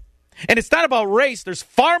dignity. And it's not about race. There's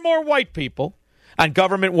far more white people on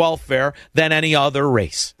government welfare than any other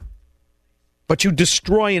race. But you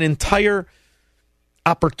destroy an entire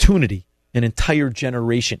opportunity, an entire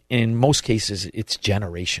generation. And in most cases, it's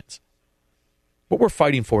generations. What we're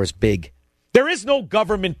fighting for is big. There is no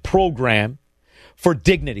government program for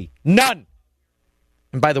dignity. None.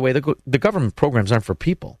 And by the way, the government programs aren't for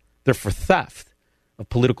people. They're for theft of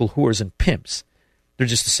political whores and pimps. They're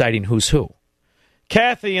just deciding who's who.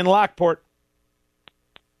 Kathy in Lockport.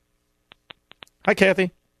 Hi,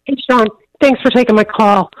 Kathy. Hey, Sean. Thanks for taking my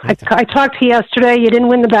call. I talked to you yesterday. You didn't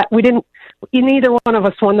win the bet. Neither one of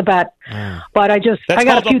us won the bet. But I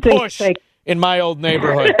got a few things to say. In my old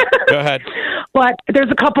neighborhood. Go ahead. But there's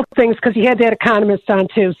a couple things, because you had that economist on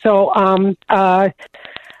too. So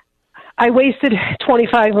I wasted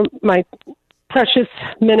 25 of my precious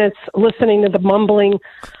minutes listening to the mumbling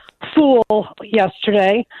fool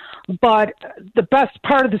yesterday. But the best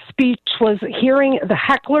part of the speech was hearing the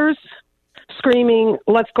hecklers screaming,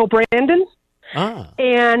 "Let's go, Brandon."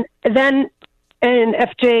 And then, and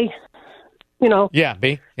FJ, Yeah,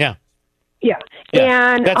 B. Yeah. Yeah.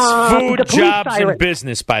 And that's food, the police jobs, siren. and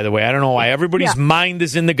business, by the way. I don't know why. Everybody's mind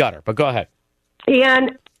is in the gutter, but go ahead.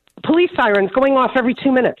 And police sirens going off every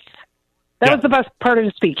 2 minutes. That was the best part of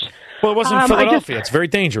the speech. Well, it wasn't Philadelphia. It's very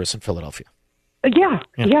dangerous in Philadelphia. Yeah.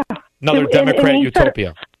 Another Democrat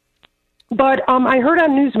utopia. But I heard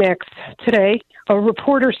on Newsmax today a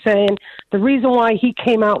reporter saying the reason why he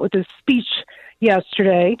came out with his speech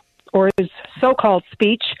yesterday, or his so-called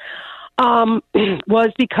speech,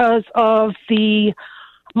 was because of the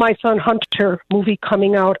My Son Hunter movie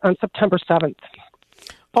coming out on September 7th.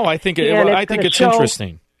 Oh, I think it's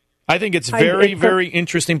interesting. I think it's very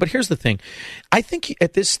interesting. But here's the thing. I think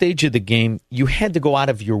at this stage of the game, you had to go out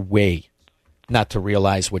of your way not to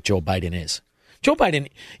realize what Joe Biden is. Joe Biden,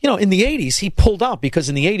 in the 80s, he pulled out because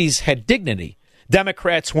in the 80s had dignity.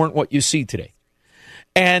 Democrats weren't what you see today.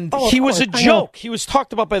 And he was a joke. He was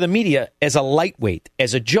talked about by the media as a lightweight,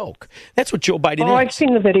 as a joke. That's what Joe Biden is. I've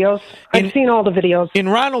seen the videos. I've seen all the videos. In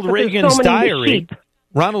Ronald Reagan's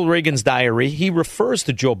diary, he refers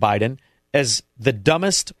to Joe Biden as the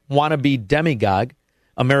dumbest wannabe demagogue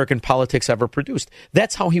American politics ever produced.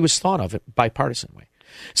 That's how he was thought of, bipartisan way.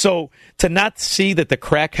 So to not see that the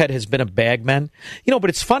crackhead has been a bagman, but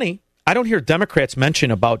it's funny. I don't hear Democrats mention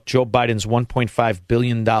about Joe Biden's $1.5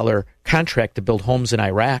 billion contract to build homes in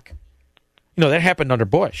Iraq. That happened under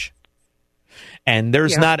Bush. And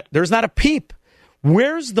there's not a peep.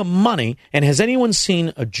 Where's the money? And has anyone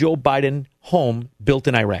seen a Joe Biden home built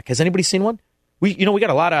in Iraq? Has anybody seen one? We got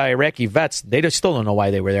a lot of Iraqi vets. They just still don't know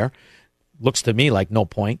why they were there. Looks to me like no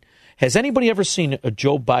point. Has anybody ever seen a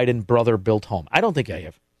Joe Biden brother-built home? I don't think I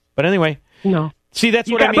have. But anyway. No. See,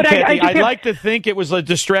 that's what I mean, Kathy. I'd like to think it was a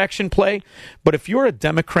distraction play. But if you're a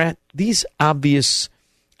Democrat, these obvious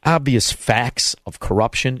facts of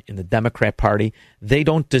corruption in the Democrat Party, they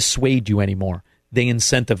don't dissuade you anymore. They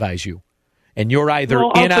incentivize you. And you're either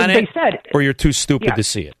in on it or you're too stupid to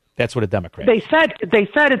see it. That's what a Democrat is. They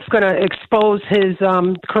said it's going to expose his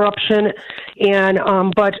corruption, and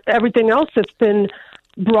but everything else that's been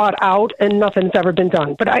brought out and nothing's ever been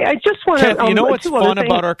done. But I just want to. You know what's fun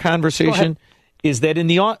about our conversation is that in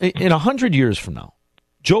 100 years from now,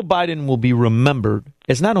 Joe Biden will be remembered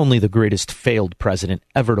as not only the greatest failed president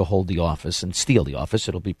ever to hold the office and steal the office.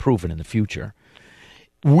 It'll be proven in the future.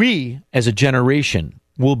 We, as a generation,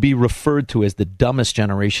 will be referred to as the dumbest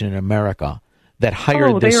generation in America that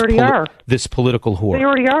hired this political whore. They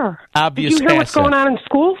already are. Obvious. Did you hear what's going on in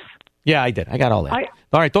schools? Yeah, I did. I got all that.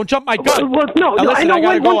 All right, don't jump my gun. Well, no, listen, I know. I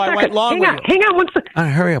gotta go. One I went long with you. Hang on one second. All right,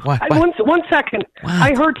 hurry up. What? One second. What?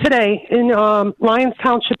 I heard today in Lyons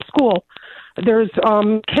Township School, there's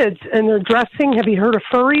kids and they're dressing. Have you heard of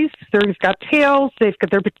furries? They've got tails. They've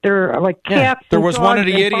got they're like cats. There was one of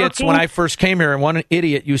the idiots barking. when I first came here, and one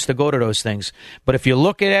idiot used to go to those things. But if you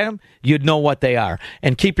look at them, you'd know what they are.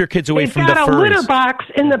 And keep your kids away from the furries. They've got a litter box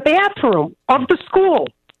in the bathroom of the school.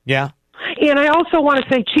 Yeah. And I also want to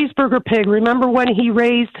say Cheeseburger Pig. Remember when he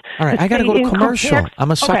raised... All right, I got to go to commercial. Tax?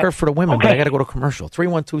 I'm a sucker for the women, but I got to go to commercial.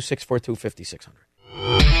 312-642-5600.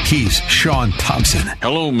 He's Sean Thompson.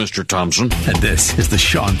 Hello, Mr. Thompson. And this is the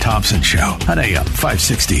Sean Thompson Show on AM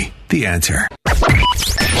 560. The Answer.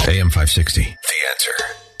 AM 560. The Answer.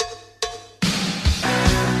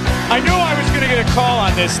 I knew I was going to get a call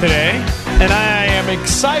on this today, and I am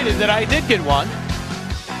excited that I did get one.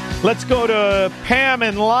 Let's go to Pam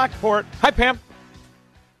in Lockport. Hi, Pam.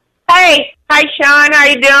 Hey. Hi, Sean. How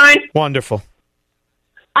you doing? Wonderful.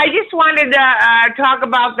 I just wanted to talk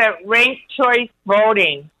about the ranked choice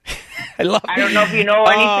voting. I don't know if you know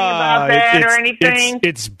anything about that or anything.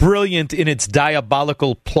 It's brilliant in its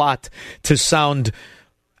diabolical plot to sound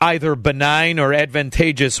either benign or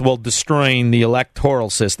advantageous while destroying the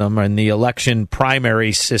electoral system and the election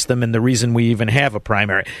primary system and the reason we even have a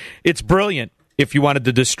primary. It's brilliant if you wanted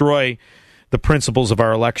to destroy the principles of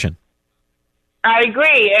our election. I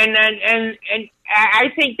agree, and I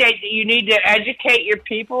think that you need to educate your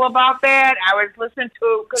people about that. I was listening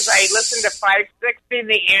to, because I listen to 560,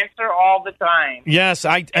 The Answer, all the time. Yes,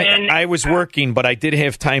 I was working, but I did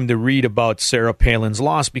have time to read about Sarah Palin's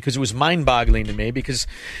loss because it was mind-boggling to me because,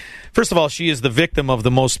 first of all, she is the victim of the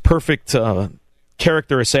most perfect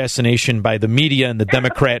character assassination by the media and the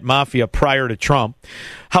Democrat mafia prior to Trump.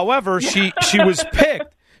 However, she was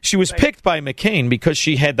picked. She was picked by McCain because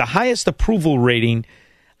she had the highest approval rating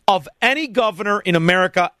of any governor in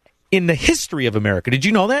America in the history of America. Did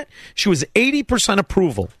you know that? She was 80%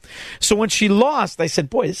 approval. So when she lost, I said,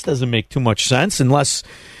 boy, this doesn't make too much sense unless,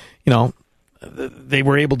 they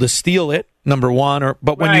were able to steal it, number one.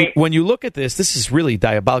 But when you look at this is really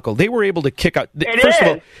diabolical. They were able to kick out. First of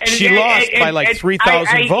all, she lost by like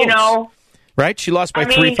 3,000 votes. Right? She lost by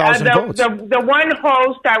 3,000 votes. The one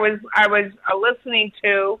host I was listening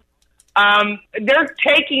to, they're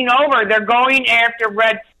taking over. They're going after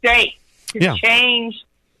red states to change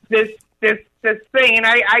this thing. And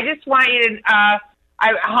I just want you to.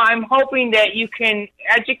 I'm hoping that you can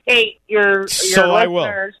educate your listeners. I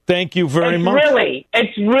will. Thank you very much.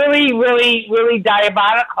 It's really, really, really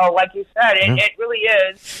diabolical, like you said. It really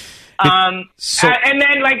is. And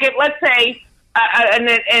then, let's say. An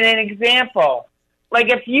example, like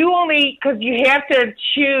if you because you have to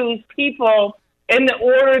choose people in the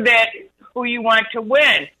order that who you want to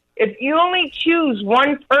win. If you only choose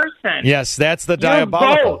one person, yes, that's the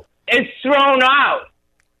diabolical. Your vote is thrown out.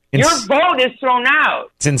 Your vote is thrown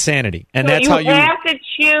out. It's insanity, and so that's how you have to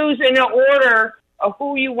choose in the order of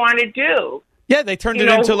who you want to do. Yeah, they turned it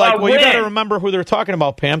into you got to remember who they're talking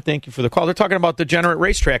about, Pam. Thank you for the call. They're talking about degenerate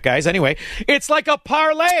racetrack guys. Anyway, it's like a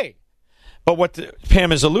parlay. But what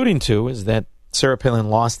Pam is alluding to is that Sarah Palin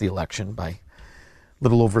lost the election by a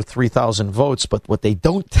little over 3,000 votes. But what they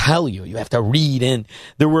don't tell you, you have to read in,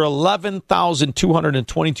 there were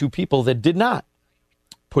 11,222 people that did not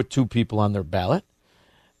put two people on their ballot.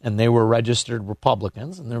 And they were registered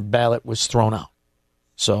Republicans, and their ballot was thrown out.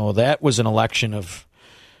 So that was an election of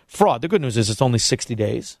fraud. The good news is it's only 60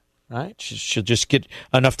 days, right? She'll just get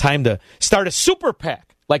enough time to start a super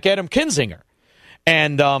PAC like Adam Kinzinger.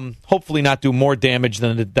 and hopefully not do more damage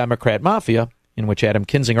than the Democrat mafia, in which Adam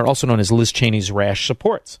Kinzinger, also known as Liz Cheney's rash,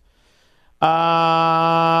 supports. Robert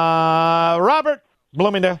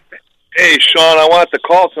Bloomingdale. Hey, Sean, I want to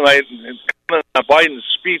call tonight and comment on Biden's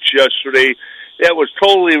speech yesterday. That was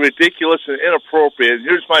totally ridiculous and inappropriate. And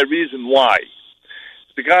here's my reason why.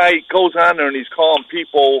 The guy goes on there and he's calling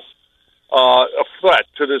people a threat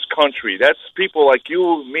to this country. That's people like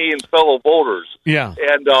you, me, and fellow voters. Yeah.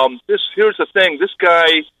 And here's the thing. This guy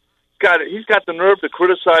he's got the nerve to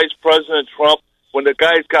criticize President Trump when the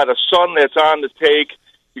guy's got a son that's on the take.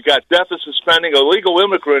 You got deficit spending, illegal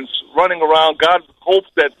immigrants running around. God hopes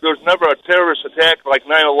that there's never a terrorist attack like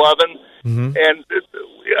 9/11. Mm-hmm. And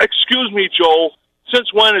excuse me, Joe,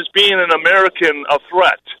 since when is being an American a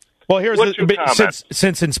threat? Well, here's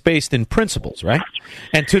since it's based in principles, right?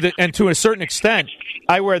 And to a certain extent,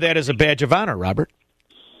 I wear that as a badge of honor, Robert.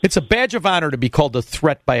 It's a badge of honor to be called a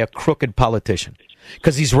threat by a crooked politician,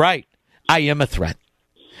 because he's right. I am a threat,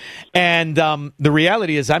 and the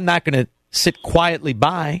reality is, I'm not going to sit quietly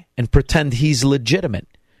by and pretend he's legitimate.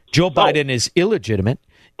 Joe Biden is illegitimate,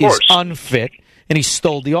 is unfit, and he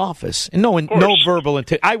stole the office. And no verbal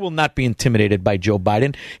I will not be intimidated by Joe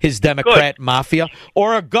Biden, his Democrat mafia,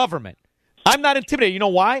 or a government. I'm not intimidated. You know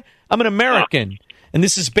why? I'm an American, and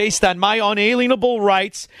this is based on my unalienable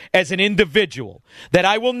rights as an individual, that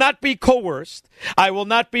I will not be coerced. I will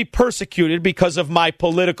not be persecuted because of my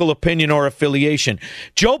political opinion or affiliation.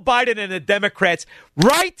 Joe Biden and the Democrats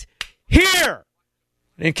right here.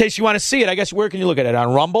 In case you want to see it, I guess, where can you look at it?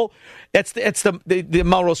 On Rumble? That's the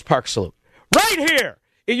Melrose Park salute. Right here.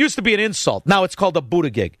 It used to be an insult. Now it's called a Buddha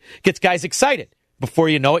gig. Gets guys excited. Before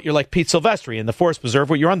you know it, you're like Pete Silvestri in the Forest Preserve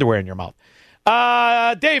with your underwear in your mouth.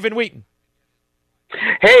 Dave in Wheaton.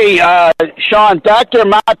 Hey, Sean, Dr.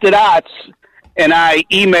 Matadatz and I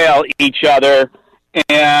email each other,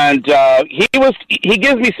 and he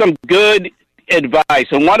gives me some good advice,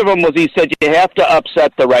 and one of them was he said you have to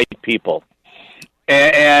upset the right people,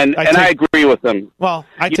 and I agree with him. Well,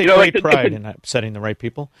 I take great pride in upsetting the right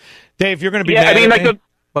people. Dave, you're going to be mad at me,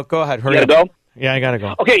 but go ahead, hurry up. Go? Yeah, I got to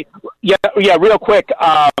go. Okay, yeah, real quick.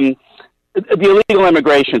 The illegal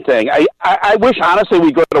immigration thing. I wish, honestly,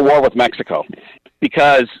 we'd go to war with Mexico,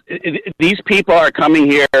 because these people are coming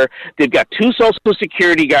here. They've got 2 Social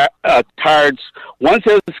Security cards. One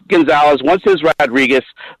says Gonzalez, one says Rodriguez.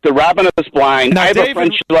 They're robbing us blind. Now, I have a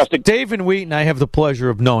friend she lost a... Dave in Wheaton, I have the pleasure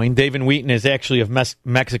of knowing. Dave in Wheaton is actually of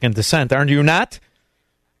Mexican descent, aren't you not?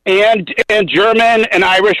 And German and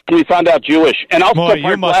Irish, and we found out Jewish. And also Boy,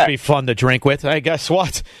 you must be fun to drink with. I guess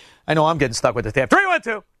what? I know I'm getting stuck with the tap.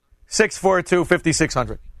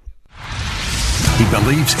 312-642-5600. He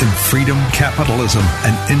believes in freedom, capitalism,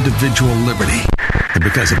 and individual liberty. And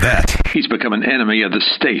because of that, he's become an enemy of the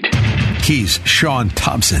state. He's Sean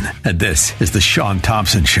Thompson, and this is the Sean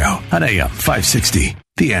Thompson Show on AM 560.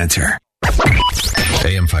 The Answer.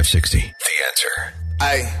 AM 560. The Answer.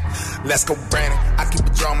 Hey, let's go, Brandon. I keep a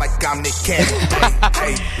drum like I'm Nick Cannon.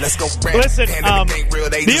 Hey, let's go, Brandon. Listen,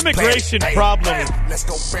 the immigration problem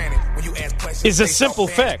is a simple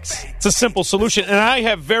fix. It's a simple solution, and I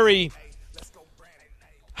have very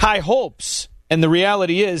high hopes. And the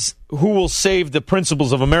reality is, who will save the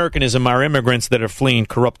principles of Americanism are immigrants that are fleeing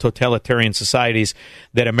corrupt totalitarian societies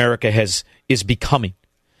that America is becoming.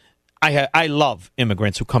 I love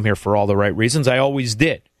immigrants who come here for all the right reasons. I always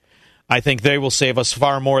did. I think they will save us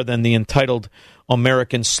far more than the entitled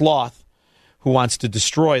American sloth who wants to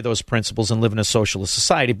destroy those principles and live in a socialist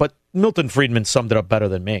society. But Milton Friedman summed it up better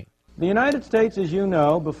than me. The United States, as you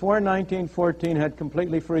know, before 1914 had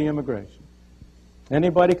completely free immigration.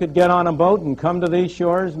 Anybody could get on a boat and come to these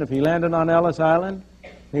shores, and if he landed on Ellis Island,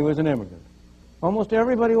 he was an immigrant. Almost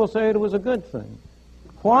everybody will say it was a good thing.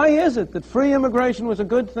 Why is it that free immigration was a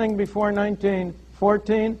good thing before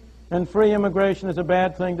 1914 and free immigration is a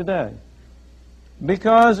bad thing today?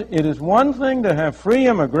 Because it is one thing to have free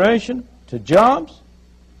immigration to jobs.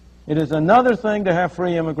 It is another thing to have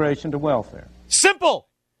free immigration to welfare. Simple.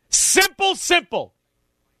 Simple, simple.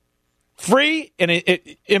 Free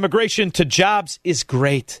immigration to jobs is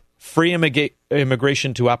great. Free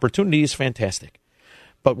immigration to opportunity is fantastic.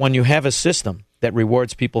 But when you have a system that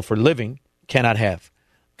rewards people for living, cannot have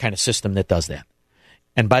a kind of system that does that.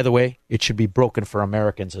 And by the way, it should be broken for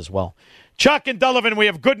Americans as well. Chuck and Delavan, we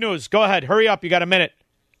have good news. Go ahead. Hurry up. You got a minute.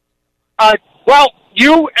 Well,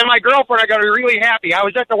 you and my girlfriend are going to be really happy. I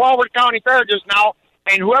was at the Walworth County Fair just now,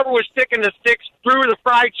 and whoever was sticking the sticks through the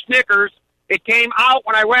fried Snickers, it came out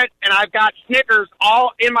when I went, and I've got Snickers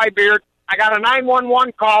all in my beard. I got a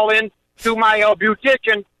 911 call in to my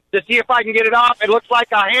beautician, to see if I can get it off. It looks like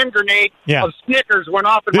a hand grenade of Snickers went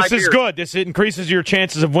off in my beard. This is good. This increases your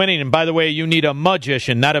chances of winning. And by the way, you need a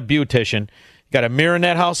magician, not a beautician. You got a mirror in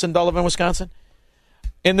that house in Delavan, Wisconsin?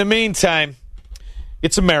 In the meantime,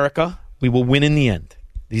 it's America. We will win in the end.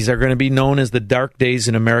 These are going to be known as the dark days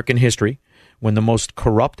in American history, when the most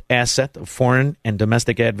corrupt asset of foreign and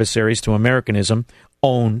domestic adversaries to Americanism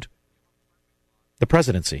owned the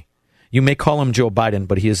presidency. You may call him Joe Biden,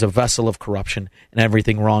 but he is a vessel of corruption and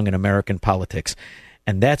everything wrong in American politics.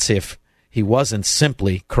 And that's if he wasn't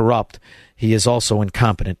simply corrupt. He is also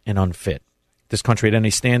incompetent and unfit. This country, at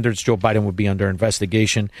any standards, Joe Biden would be under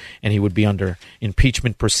investigation, and he would be under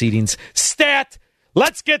impeachment proceedings. Stat!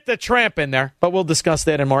 Let's get the tramp in there, but we'll discuss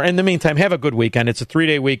that and more. In the meantime, have a good weekend. It's a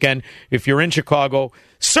 3-day weekend. If you're in Chicago,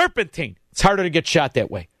 Serpentine. It's harder to get shot that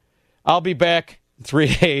way. I'll be back in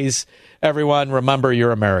 3 days. Everyone, remember,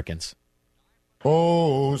 you're Americans.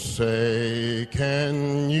 Oh, say,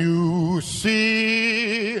 can you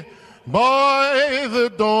see by the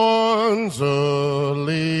dawn's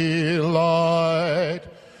early light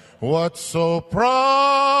what so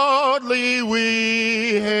proudly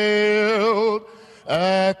we hailed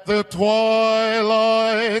at the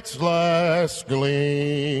twilight's last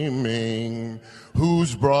gleaming,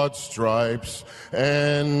 whose broad stripes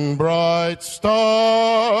and bright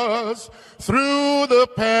stars through the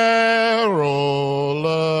perilous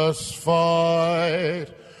fight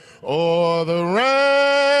o'er the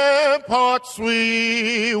ramparts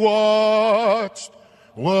we watched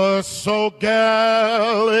was so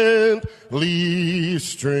gallantly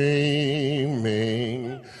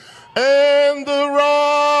streaming, and the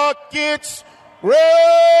rockets'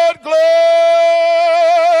 red glare,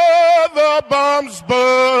 the bombs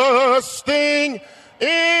bursting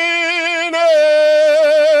in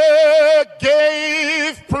air,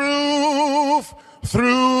 gave proof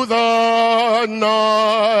through the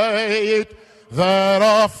night that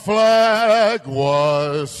our flag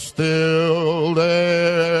was still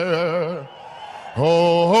there.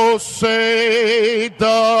 Oh, say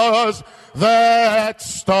does that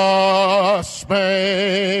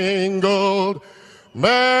star-spangled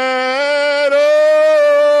banner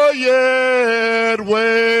yet wave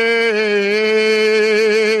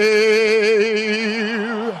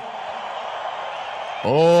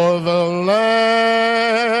o'er the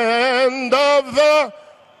land of the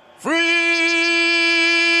free?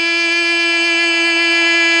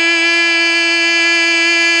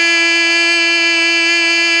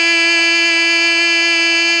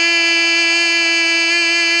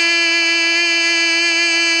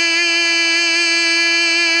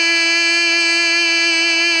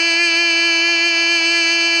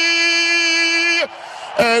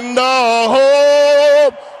 And the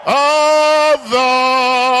hope of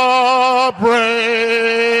the brave.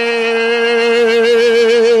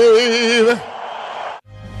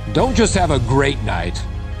 Don't just have a great night.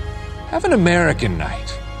 Have an American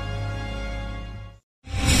night.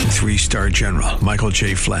 3-star General Michael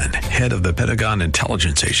J. Flynn, head of the Pentagon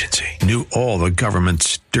Intelligence Agency, knew all the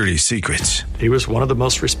government's dirty secrets. He was one of the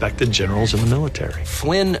most respected generals in the military.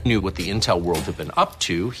 Flynn knew what the intel world had been up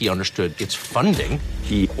to. He understood its funding.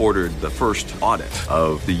 He ordered the first audit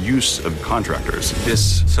of the use of contractors.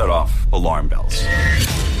 This set off alarm bells.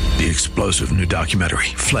 The explosive new documentary,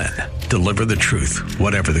 Flynn, Deliver the Truth,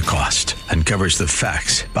 Whatever the Cost, uncovers the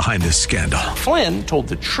facts behind this scandal. Flynn told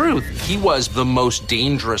the truth. He was the most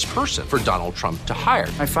dangerous person for Donald Trump to hire.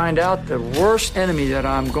 I find out the worst enemy that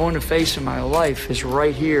I'm going to face in my life is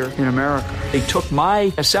right here in America. They took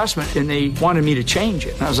my assessment and they wanted me to change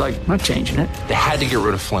it. And I was like, I'm not changing it. They had to get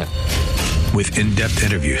rid of Flynn. With in-depth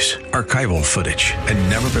interviews, archival footage, and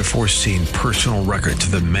never-before-seen personal records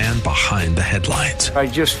of the man behind the headlines. I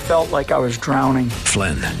just felt like I was drowning.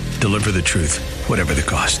 Flynn, Deliver the Truth, Whatever the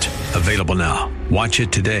Cost. Available now. Watch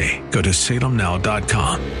it today. Go to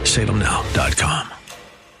salemnow.com. salemnow.com.